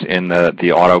factors in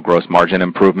the auto gross margin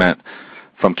improvement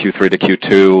from Q3 to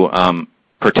Q2.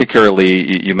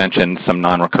 Particularly, you mentioned some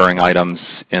non-recurring items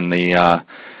in the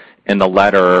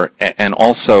letter, and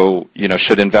also,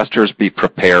 should investors be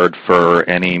prepared for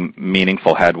any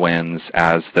meaningful headwinds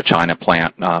as the China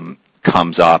plant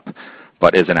comes up,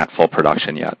 but isn't at full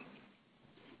production yet?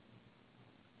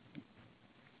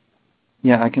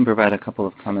 Yeah, I can provide a couple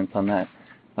of comments on that.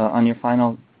 On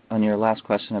your last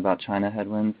question about China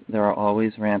headwinds, there are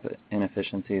always ramp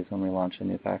inefficiencies when we launch a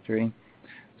new factory.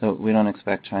 So we don't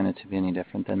expect China to be any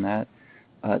different than that.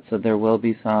 So there will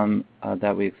be some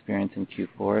that we experience in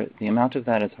Q4. The amount of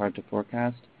that is hard to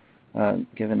forecast,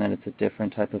 given that it's a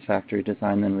different type of factory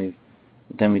design than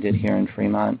we did here in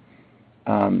Fremont.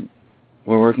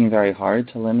 We're working very hard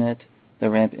to limit the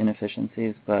ramp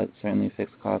inefficiencies, but certainly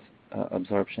fixed cost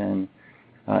absorption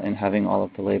and having all of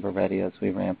the labor ready as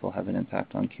we ramp will have an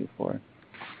impact on Q4.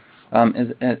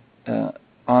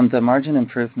 On the margin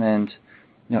improvement,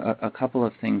 a couple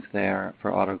of things there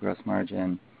for auto gross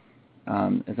margin.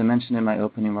 As I mentioned in my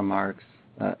opening remarks,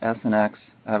 S and X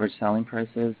average selling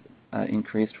prices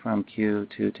increased from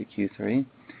Q2 to Q3.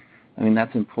 I mean,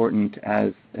 that's important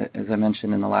as I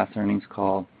mentioned in the last earnings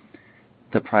call,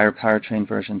 the prior powertrain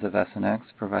versions of S and X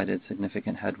provided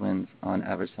significant headwinds on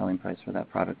average selling price for that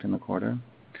product in the quarter.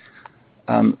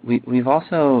 We've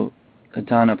also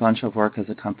done a bunch of work as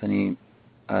a company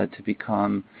to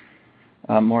become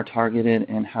more targeted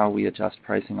in how we adjust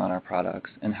pricing on our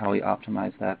products and how we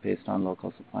optimize that based on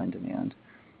local supply and demand.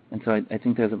 And so I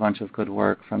think there's a bunch of good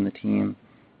work from the team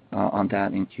on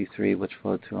that in Q3, which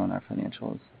flowed through on our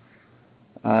financials.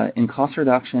 And cost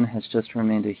reduction has just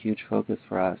remained a huge focus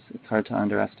for us. It's hard to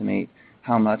underestimate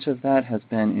how much of that has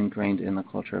been ingrained in the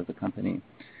culture of the company.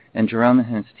 And Jerome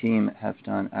and his team have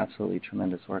done absolutely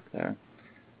tremendous work there.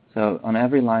 So on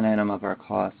every line item of our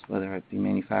costs, whether it be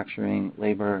manufacturing,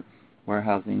 labor,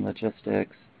 warehousing,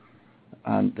 logistics,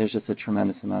 there's just a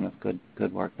tremendous amount of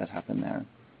good work that happened there.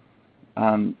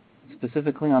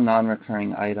 Specifically on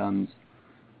non-recurring items,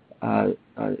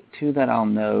 two that I'll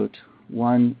note,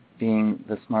 one being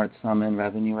the smart sum in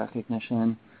revenue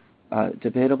recognition.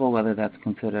 Debatable whether that's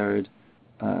considered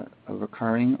a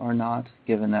recurring or not,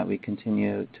 given that we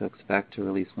continue to expect to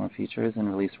release more features and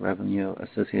release revenue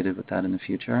associated with that in the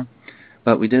future.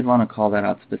 But we did want to call that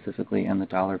out specifically and the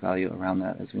dollar value around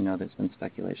that, as we know there's been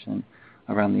speculation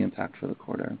around the impact for the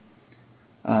quarter.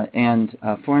 And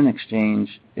foreign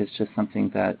exchange is just something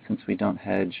that, since we don't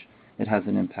hedge, it has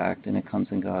an impact and it comes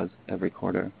and goes every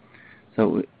quarter.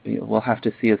 So we'll have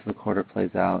to see as the quarter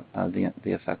plays out the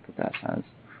effect that has.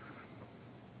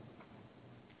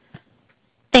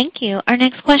 Thank you. Our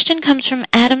next question comes from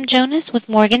Adam Jonas with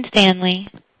Morgan Stanley.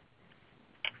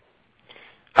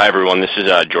 Hi, everyone. This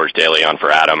is George Daly on for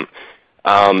Adam.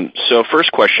 So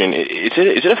first question, is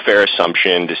it a fair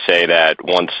assumption to say that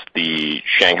once the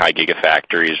Shanghai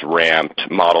Gigafactory is ramped,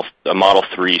 the Model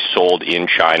 3 sold in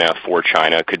China for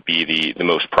China could be the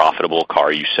most profitable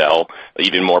car you sell,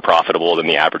 even more profitable than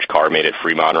the average car made at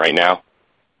Fremont right now?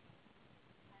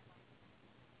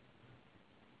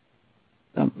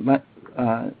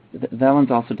 That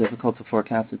one's also difficult to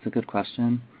forecast. It's a good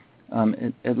question.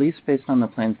 At least based on the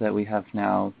plans that we have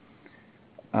now,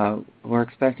 we're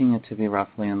expecting it to be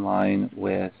roughly in line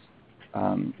with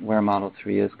where Model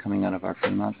 3 is coming out of our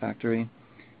Fremont factory.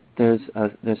 There's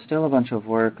still a bunch of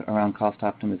work around cost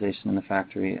optimization in the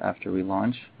factory after we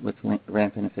launch with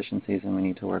ramp inefficiencies, and we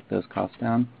need to work those costs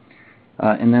down.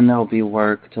 And then there will be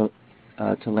work to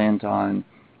land on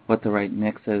what the right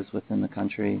mix is within the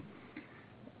country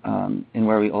and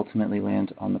where we ultimately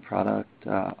land on the product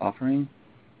offering.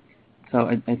 So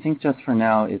I think just for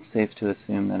now, it's safe to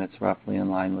assume that it's roughly in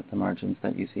line with the margins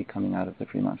that you see coming out of the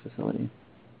Fremont facility.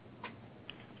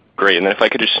 Great. And then if I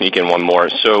could just sneak in one more.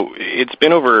 So it's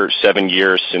been over 7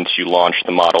 years since you launched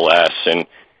the Model S, and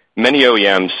many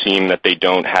OEMs seem that they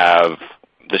don't have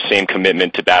the same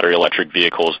commitment to battery electric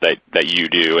vehicles that you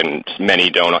do, and many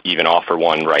don't even offer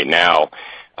one right now.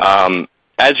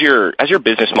 As your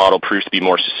business model proves to be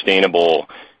more sustainable,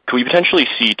 could we potentially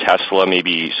see Tesla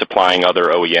maybe supplying other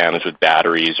OEMs with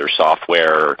batteries or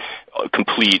software, or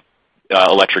complete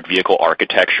electric vehicle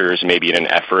architectures, maybe in an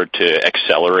effort to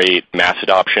accelerate mass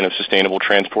adoption of sustainable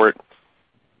transport?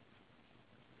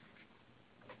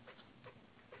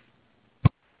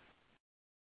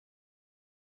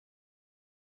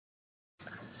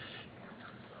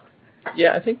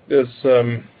 Yeah, I think there's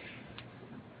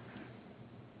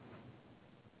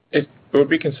it would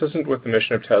be consistent with the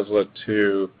mission of Tesla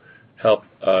to help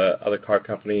other car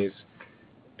companies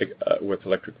with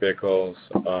electric vehicles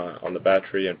on the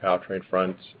battery and powertrain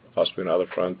fronts, possibly on other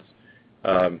fronts.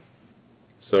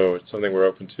 So it's something we're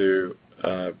open to.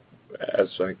 As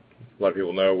I think a lot of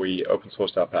people know, we open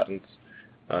sourced our patents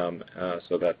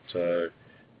so that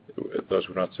those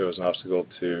would not serve as an obstacle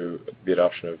to the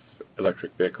adoption of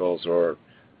electric vehicles or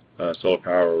solar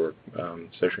power or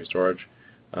stationary storage.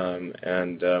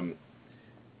 And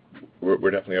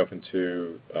we're definitely open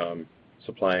to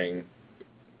supplying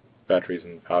batteries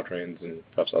and powertrains and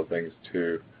perhaps other things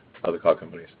to other car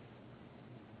companies.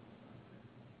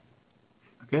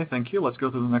 Okay, thank you. Let's go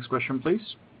to the next question,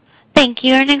 please. Thank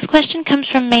you. Our next question comes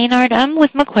from Maynard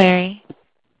with Macquarie.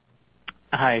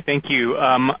 Hi, thank you.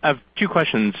 I have two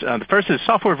questions. The first is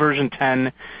software version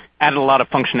 10 added a lot of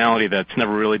functionality that's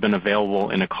never really been available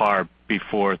in a car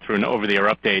before through an over-the-air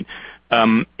update.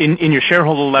 In your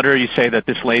shareholder letter, you say that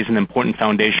this lays an important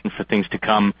foundation for things to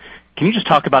come. Can you just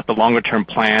talk about the longer-term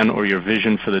plan or your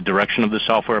vision for the direction of the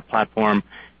software platform,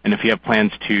 and if you have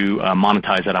plans to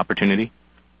monetize that opportunity?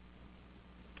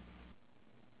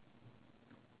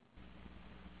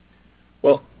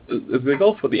 Well, the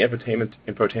goal for the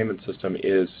infotainment system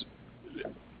is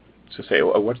to say,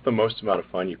 what's the most amount of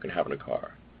fun you can have in a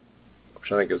car?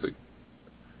 Which I think is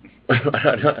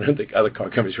I don't think other car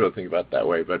companies really think about it that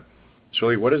way, but it's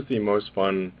really, what is the most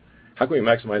fun? How can we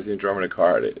maximize the enjoyment of a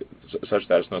car such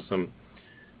that it's not some,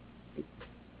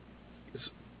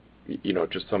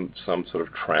 just some sort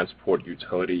of transport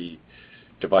utility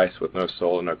device with no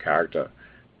soul and no character.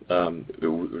 We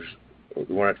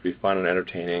want it to be fun and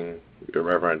entertaining,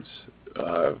 irreverent,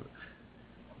 something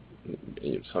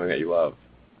that you love.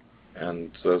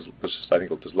 And so I think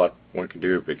there's a lot one can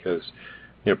do because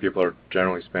people are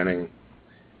generally spending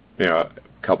a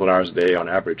couple of hours a day on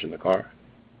average in the car,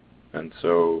 and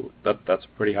so that's a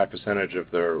pretty high percentage of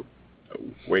their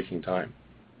waking time.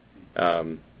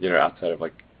 Outside of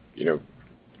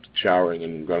showering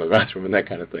and going to the bathroom and that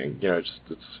kind of thing. It's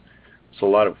a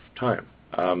lot of time,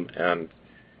 and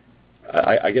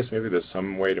I guess maybe there's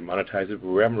some way to monetize it, but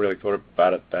we haven't really thought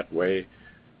about it that way.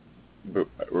 But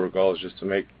our goal is just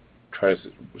to try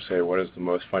to say what is the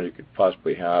most fun you could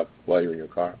possibly have while you're in your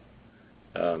car.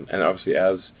 And obviously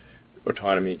as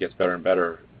autonomy gets better and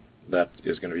better, that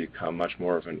is going to become much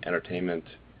more of an entertainment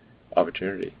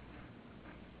opportunity.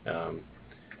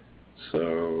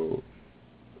 So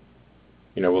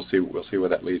we'll see where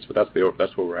that leads, but that's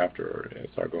what we're after.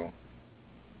 It's our goal.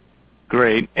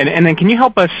 Great. And then can you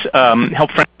help us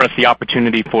help frame for us the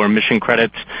opportunity for emission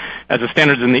credits as the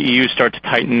standards in the EU start to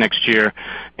tighten next year?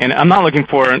 And I'm not looking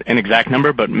for an exact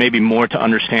number, but maybe more to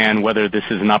understand whether this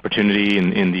is an opportunity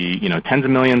in the tens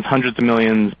of millions, hundreds of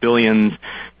millions, billions,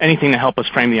 anything to help us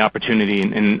frame the opportunity,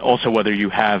 and also whether you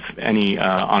have any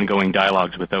ongoing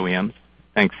dialogues with OEMs.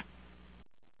 Thanks.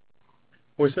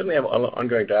 We certainly have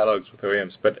ongoing dialogues with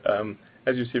OEMs, but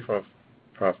as you see from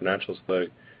our financials,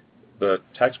 the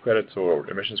tax credits or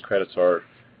emissions credits are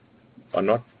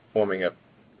not forming a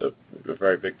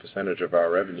very big percentage of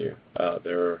our revenue.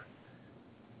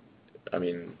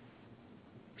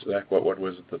 Zach, what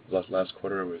was it the last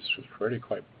quarter? It was pretty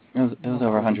quite. It was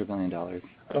over $100 million.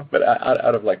 Oh, but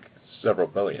out of several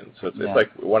billion, so it's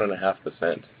like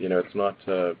 1.5%. It's not.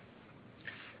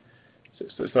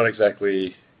 It's not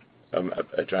exactly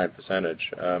a giant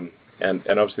percentage, and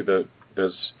obviously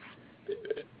there's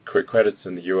credits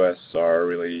in the U.S. are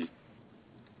really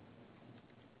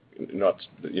not,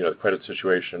 the credit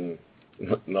situation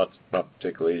not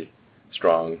particularly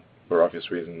strong for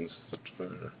obvious reasons,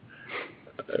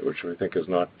 which we think is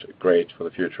not great for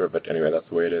the future. But anyway, that's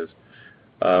the way it is.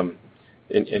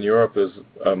 In Europe, there's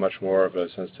much more of a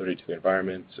sensitivity to the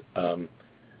environment,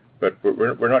 but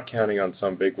we're not counting on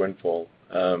some big windfall.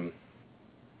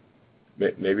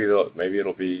 Maybe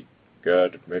it'll be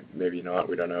good, maybe not,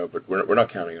 we don't know, but we're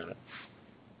not counting on it.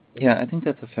 Yeah, I think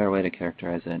that's a fair way to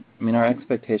characterize it. I mean, our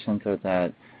expectations are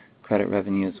that credit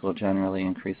revenues will generally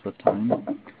increase with time,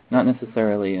 not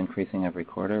necessarily increasing every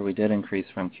quarter. We did increase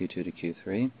from Q2 to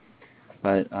Q3,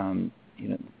 but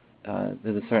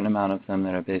there's a certain amount of them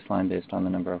that are baseline based on the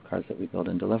number of cars that we build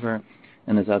and deliver,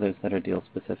 and there's others that are deal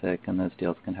specific, and those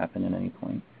deals can happen at any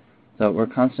point. So we're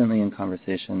constantly in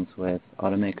conversations with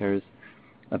automakers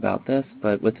about this,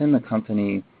 but within the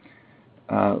company,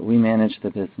 we manage the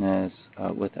business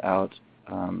without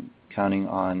counting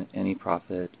on any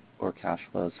profit or cash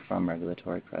flows from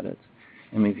regulatory credits,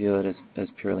 and we view it as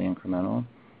purely incremental.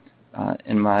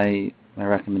 And my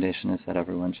recommendation is that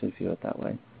everyone should view it that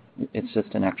way. It's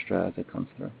just an extra as it comes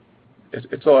through.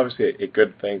 It's obviously a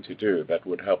good thing to do that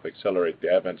would help accelerate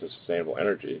the advent of sustainable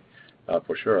energy,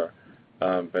 for sure.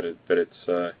 But it's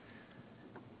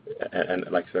and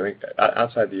like I said, I think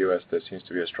outside the U.S. there seems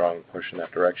to be a strong push in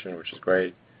that direction, which is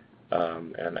great,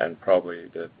 and probably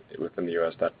within the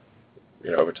U.S. that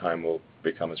over time will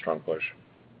become a strong push.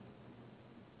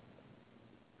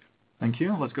 Thank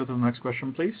you. Let's go to the next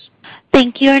question, please.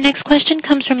 Thank you. Our next question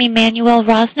comes from Emmanuel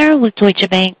Rosner with Deutsche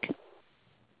Bank.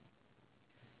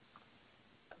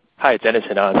 Hi, it's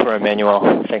Edison for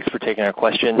Emmanuel. Thanks for taking our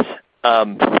questions.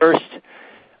 First,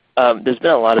 there's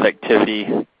been a lot of activity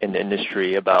in the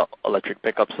industry about electric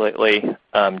pickups lately.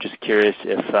 Just curious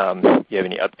if you have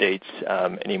any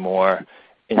updates, any more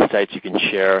insights you can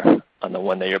share on the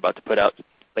one that you're about to put out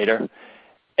later.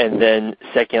 And then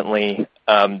secondly,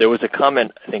 there was a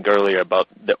comment, I think, earlier about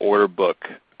the order book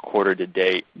quarter to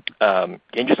date. Can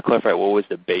you just clarify what was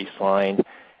the baseline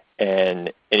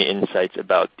and any insights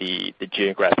about the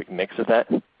geographic mix of that?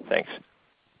 Thanks.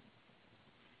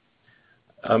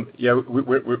 Yeah,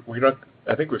 we're not.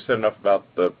 I think we've said enough about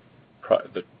the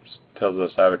Tesla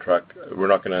Cybertruck. We're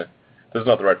not going to. This is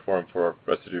not the right forum for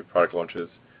us to do product launches.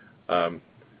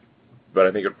 But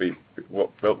I think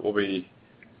will be.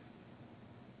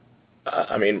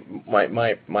 I mean,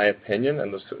 my opinion,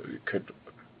 and this could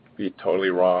be totally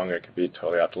wrong. It could be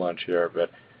totally out to lunch here,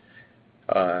 but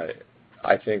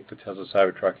I think the Tesla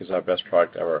Cybertruck is our best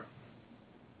product ever.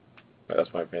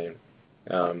 That's my opinion.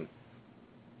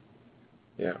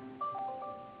 Yeah.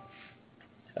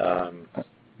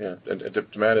 Yeah. And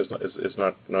demand is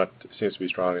not seems to be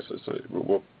strong.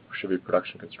 We should be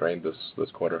production constrained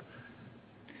this quarter.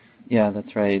 Yeah,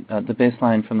 that's right. The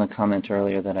baseline from the comment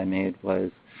earlier that I made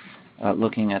was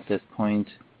looking at this point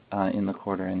in the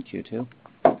quarter in Q2.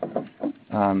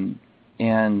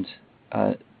 And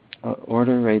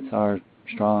order rates are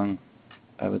strong,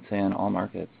 I would say, in all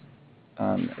markets.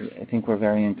 I think we're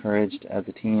very encouraged as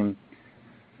a team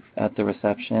at the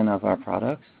reception of our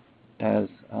products as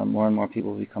more and more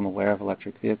people become aware of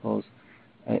electric vehicles.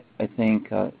 I think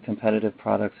competitive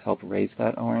products help raise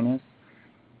that awareness,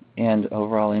 and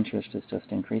overall interest is just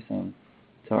increasing.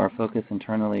 So our focus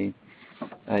internally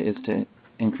is to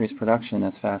increase production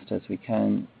as fast as we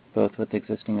can, both with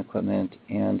existing equipment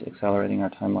and accelerating our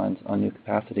timelines on new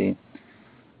capacity.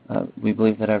 We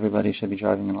believe that everybody should be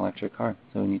driving an electric car,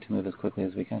 so we need to move as quickly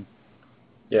as we can.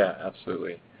 Yeah,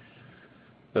 absolutely.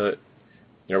 We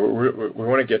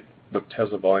want to get the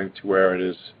Tesla volume to where it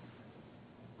is,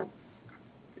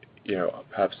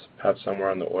 perhaps somewhere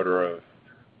on the order of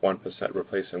 1%,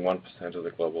 replacing 1% of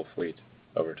the global fleet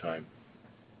over time.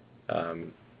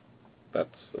 That's,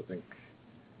 I think,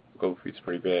 global fleet's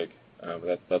pretty big.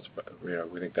 That's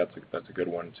we think that's a good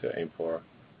one to aim for.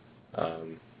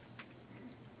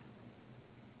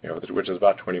 Which is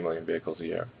about 20 million vehicles a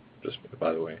year, just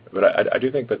by the way. But I do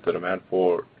think that the demand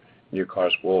for new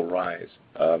cars will rise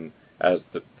as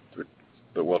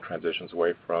the world transitions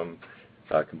away from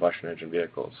combustion engine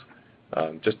vehicles.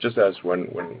 Just as when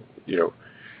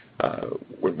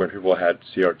people had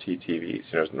CRT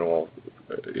TVs, normal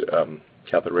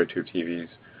cathode ray tube TVs,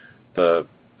 the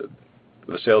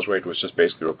sales rate was just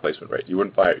basically replacement rate. You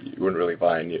wouldn't really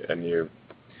buy a new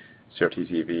CRT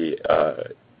TV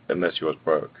unless you was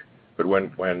broke. But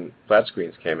when flat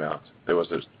screens came out, there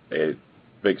was a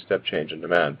big step change in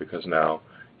demand, because now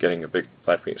getting a big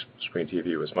flat screen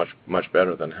TV was much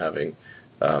better than having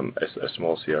a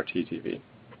small CRT TV.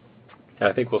 And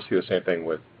I think we'll see the same thing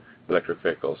with electric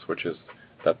vehicles, which is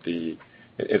that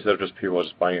instead of just people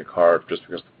just buying a car just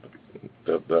because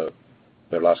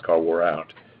their last car wore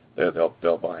out,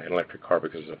 they'll buy an electric car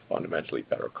because it's a fundamentally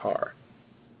better car,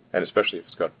 and especially if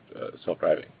it's got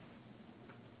self-driving.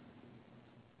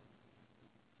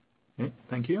 Okay,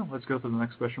 thank you. Let's go to the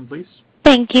next question, please.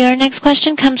 Thank you. Our next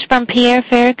question comes from Pierre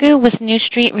Ferragu with New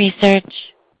Street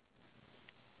Research.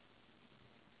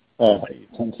 Hi,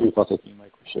 thank you for taking my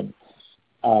question.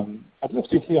 I'd love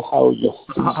to hear how your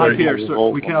Hi, Peter. Sir,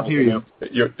 we cannot hear you.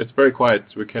 It's very quiet,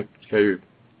 so we can't hear you.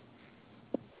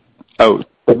 Oh,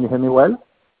 can you hear me well?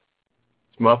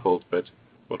 It's muffled, but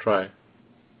we'll try.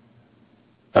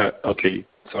 Okay,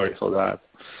 sorry for that.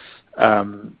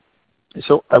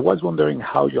 So I was wondering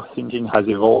how your thinking has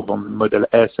evolved on Model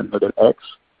S and Model X.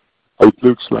 It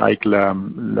looks like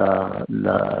the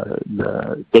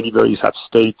deliveries have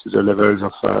stayed to the levels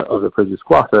of the previous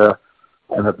quarter,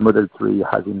 and that Model 3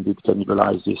 has indeed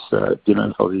cannibalized this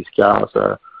demand for these cars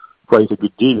quite a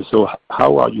good deal. So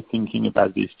how are you thinking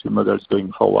about these two models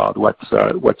going forward? What's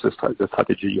the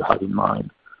strategy you have in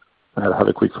mind? And I'll have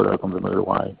a quick follow-up on the Model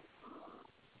Y.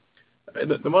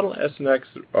 The Model S and X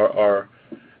are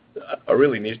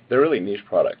really niche. They're really niche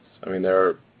products. I mean,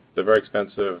 they're very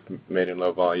expensive, made in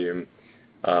low volume.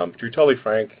 To be totally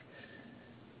frank,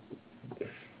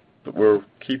 we're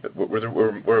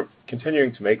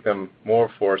continuing to make them more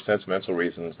for sentimental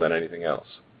reasons than anything else.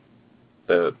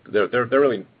 They're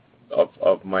really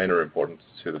of minor importance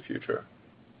to the future.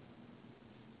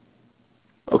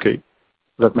 Okay,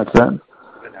 that makes sense.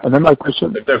 And then my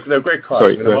question. They're great cars.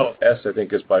 Sorry, I mean, the Model S, I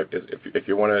think, is if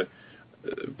you want to.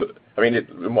 I mean,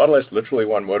 the Model S literally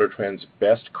won Motor Trend's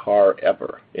best car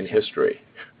ever in history.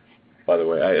 By the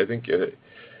way, I think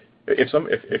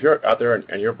if you're out there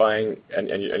and you're buying and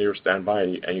you're stand by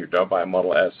and you don't buy a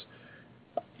Model S,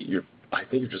 I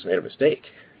think you've just made a mistake.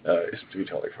 To be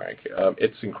totally frank,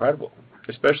 it's incredible,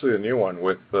 especially the new one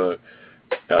with the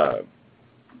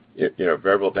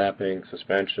variable damping,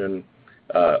 suspension,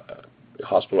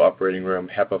 hospital operating room,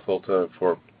 HEPA filter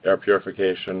for air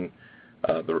purification,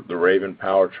 the Raven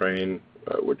powertrain,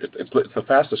 it's the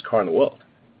fastest car in the world.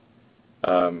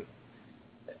 And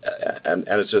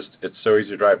it's so easy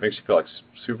to drive. It makes you feel like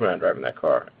Superman driving that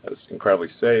car. It's incredibly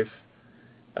safe.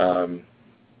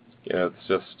 It's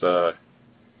just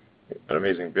an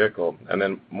amazing vehicle. And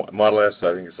then Model S,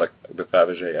 I think, is like the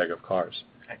Fabergé egg of cars.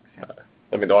 X, yeah.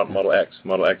 I mean, the Model X.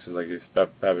 Model X is like the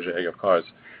Fabergé egg of cars.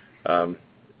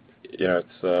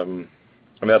 It's.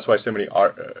 I mean, that's why so many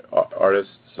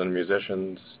artists and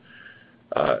musicians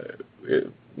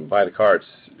buy the car.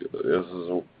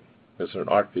 It's an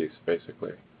art piece,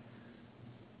 basically.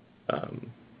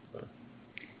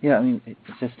 Yeah, I mean,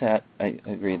 it's just that I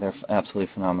agree. They're absolutely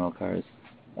phenomenal cars,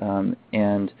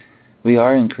 and we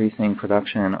are increasing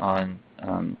production on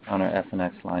our S and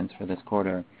X lines for this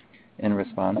quarter in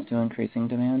response to increasing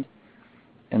demand.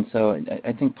 And so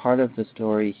I think part of the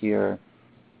story here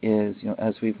is,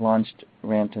 as we've launched,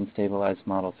 ramped, and stabilized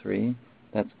Model 3,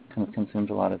 that's kind of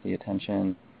consumed a lot of the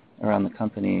attention around the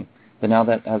company. But now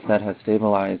that as that has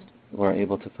stabilized, we're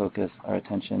able to focus our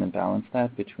attention and balance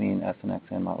that between S and X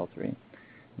and Model 3.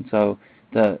 And so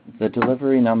the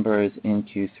delivery numbers in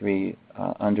Q3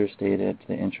 understated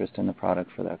the interest in the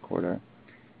product for that quarter.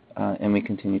 And we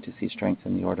continue to see strength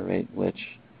in the order rate,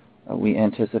 which we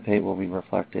anticipate will be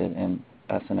reflected in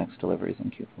S and X deliveries in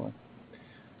Q4.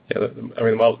 Yeah, I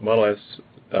mean, the Model S,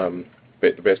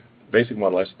 the basic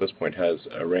Model S at this point has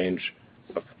a range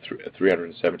of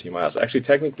 370 miles. Actually,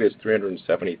 technically it's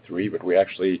 373, but we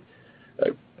actually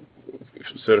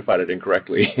certified it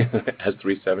incorrectly as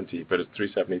 370, but it's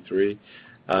 373.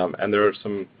 And there are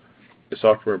some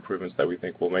software improvements that we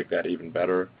think will make that even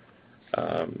better.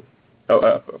 I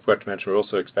forgot to mention, we're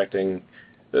also expecting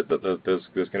that there's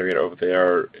going to be an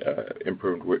over-the-air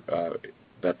improvement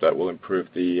that will improve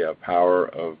the power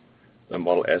of the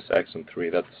Model S, X, and 3.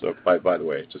 That's by the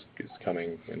way, it's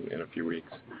coming in a few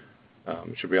weeks.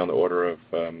 It should be on the order of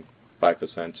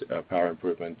 5% power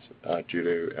improvement due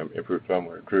to improved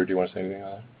firmware. Drew, do you want to say anything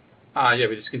on that? Yeah,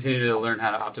 we just continue to learn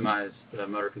how to optimize the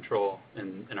motor control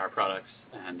in our products,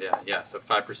 and so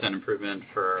 5% improvement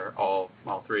for all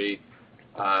Model 3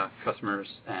 customers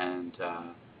and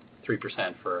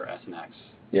 3% for S and X.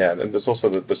 Yeah, and there's also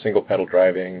the single pedal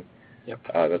driving.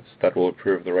 Yep. That will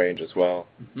improve the range as well.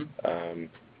 Mm-hmm.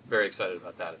 Very excited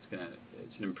about that.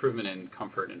 It's an improvement in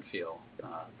comfort and feel.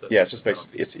 Yeah,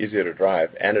 it's easier to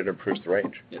drive, and it improves the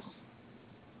range. Yes.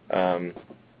 And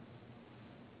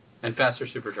faster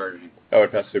supercharging. Oh,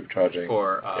 and faster supercharging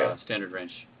for standard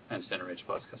range and standard range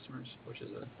plus customers, which is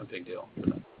a big deal for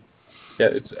them. Yeah,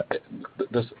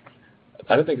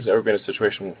 I don't think there's ever been a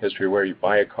situation in history where you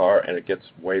buy a car and it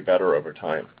gets way better over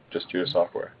time just due to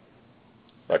software.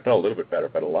 Like, not a little bit better,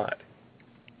 but a lot.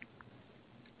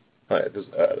 Yeah. It's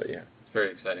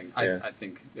very exciting. Yeah. I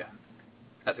think,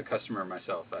 as a customer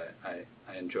myself, I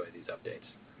enjoy these updates.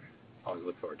 Always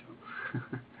look forward to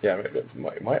them. Yeah,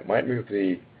 it might move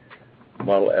the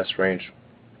Model S range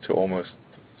to almost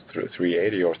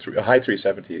 380 or high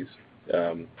 370s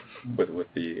with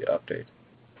the update.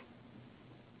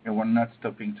 And we're not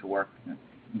stopping to work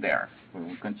there. We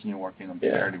will continue working on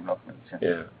their developments.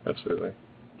 Yeah, absolutely.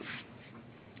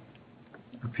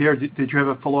 Pierre, did you have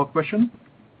a follow-up question?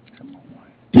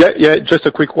 Yeah, just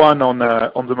a quick one on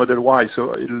the Model Y.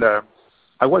 So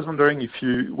I was wondering if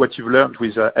what you've learned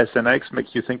with S and X makes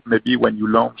you think maybe when you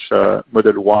launch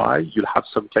Model Y, you'll have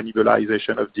some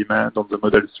cannibalization of demand on the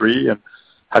Model 3, and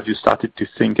have you started to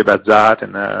think about that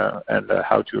and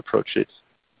how to approach it?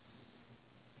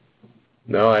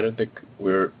 No, I don't think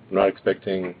we're not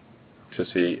expecting to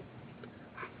see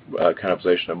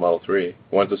cannibalization of Model 3.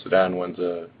 One's a sedan, one's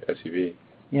a SUV.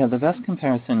 Yeah, the best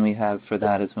comparison we have for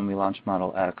that is when we launched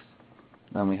Model X,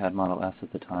 then we had Model S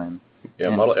at the time. Yeah,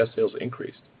 and Model S sales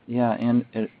increased. Yeah, and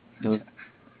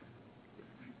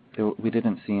we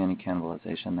didn't see any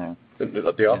cannibalization there.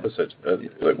 The opposite.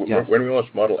 When we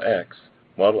launched Model X,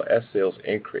 Model S sales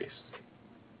increased.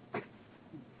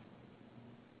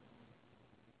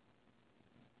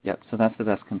 Yep, so that's the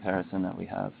best comparison that we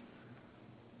have.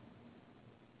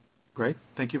 Great.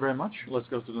 Thank you very much. Let's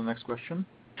go to the next question.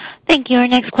 Thank you. Our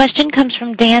next question comes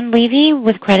from Dan Levy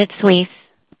with Credit Suisse.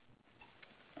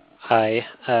 Hi.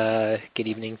 Good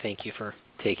evening. Thank you for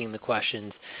taking the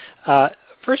questions.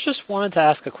 First, just wanted to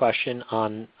ask a question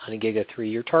on Giga 3.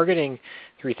 You're targeting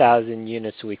 3,000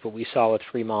 units a week, but we saw with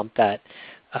Fremont that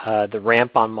the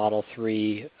ramp on Model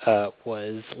 3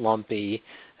 was lumpy,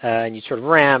 and you sort of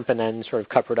ramp and then sort of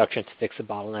cut production to fix the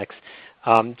bottlenecks.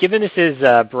 Given this is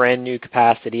a brand new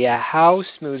capacity, how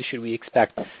smooth should we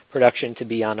expect production to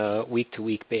be on a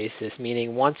week-to-week basis?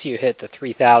 Meaning, once you hit the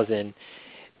 3,000,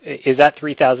 is that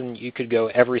 3,000 you could go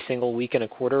every single week in a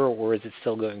quarter, or is it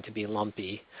still going to be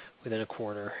lumpy within a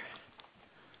quarter?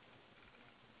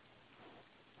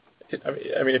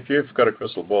 I mean, if you've got a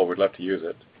crystal ball, we'd love to use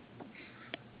it.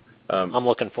 I'm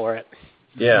looking for it.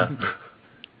 Yeah.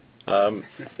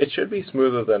 It should be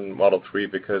smoother than Model 3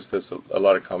 because there's a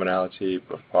lot of commonality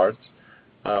of parts.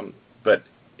 And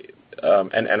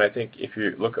I think if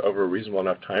you look over a reasonable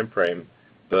enough time frame,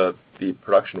 the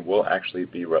production will actually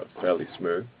be fairly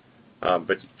smooth.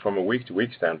 But from a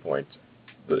week-to-week standpoint,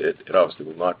 it obviously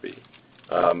will not be.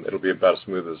 It'll be about as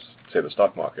smooth as, say, the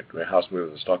stock market. I mean, how smooth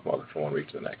is the stock market from one week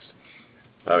to the next?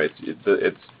 But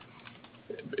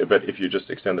if you just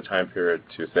extend the time period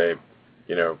to, say,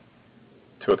 2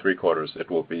 or 3 quarters, it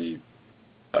will be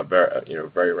a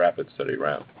very rapid, steady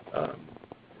ramp.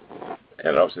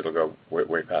 And obviously it'll go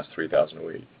way past 3,000 a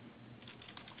week.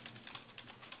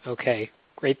 Okay,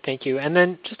 great, thank you. And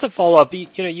then just to follow up,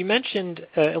 you mentioned,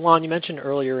 Elon, you mentioned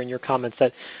earlier in your comments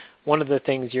that one of the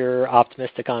things you're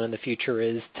optimistic on in the future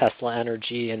is Tesla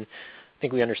Energy, and I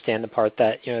think we understand the part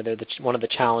that one of the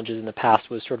challenges in the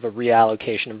past was sort of a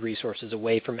reallocation of resources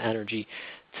away from energy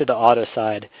to the auto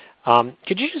side.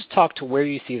 Could you just talk to where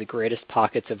you see the greatest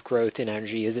pockets of growth in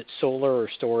energy? Is it solar or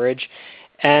storage?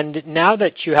 And now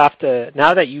that you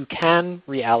can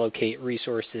reallocate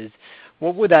resources,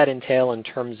 what would that entail in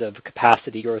terms of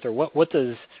capacity growth, or what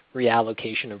does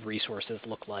reallocation of resources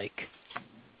look like?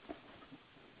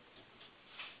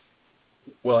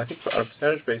 Well, I think on a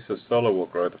percentage basis, solar will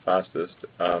grow the fastest,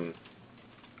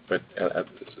 but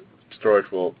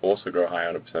storage will also grow high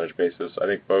on a percentage basis. I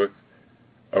think both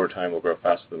over time will grow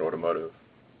faster than automotive,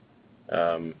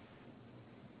 but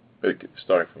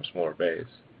starting from a smaller base.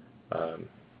 I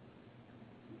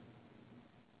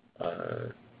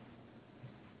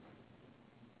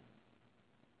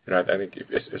think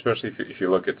especially if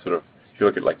you look at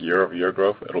like year-over-year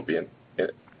growth, it'll be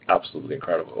absolutely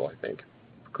incredible. I think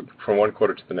from one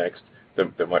quarter to the next,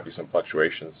 there might be some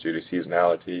fluctuations due to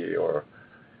seasonality or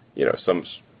some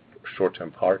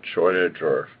short-term part shortage,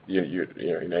 or you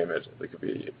name it. It could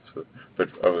be, but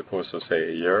over the course of, say,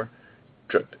 a year,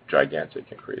 gigantic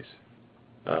increase.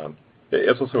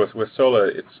 It's also with solar,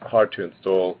 it's hard to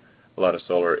install a lot of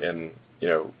solar in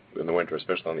the winter,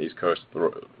 especially on the East Coast. The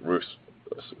roof's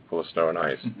full of snow and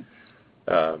ice.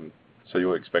 So you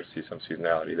would expect to see some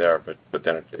seasonality there, but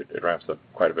then it ramps up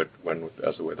quite a bit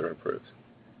as the weather improves.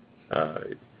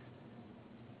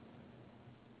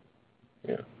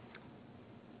 Yeah.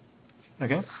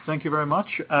 Okay, thank you very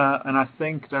much. And I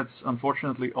think that's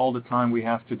unfortunately all the time we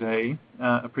have today.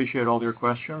 Appreciate all your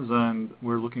questions, and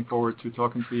we're looking forward to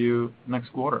talking to you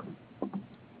next quarter.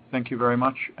 Thank you very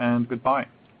much, and goodbye.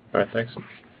 All right, thanks.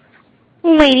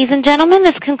 Ladies and gentlemen,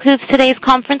 this concludes today's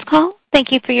conference call.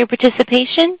 Thank you for your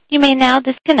participation. You may now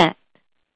disconnect.